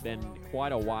said, it's been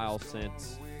quite a while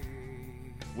since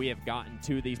we have gotten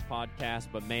to these podcasts,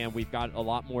 but, man, we've got a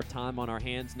lot more time on our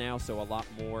hands now, so a lot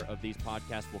more of these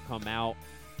podcasts will come out.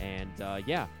 And,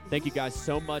 yeah, thank you guys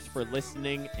so much for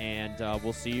listening, and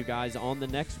we'll see you guys on the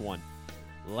next one.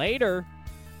 Later.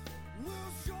 We'll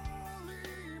show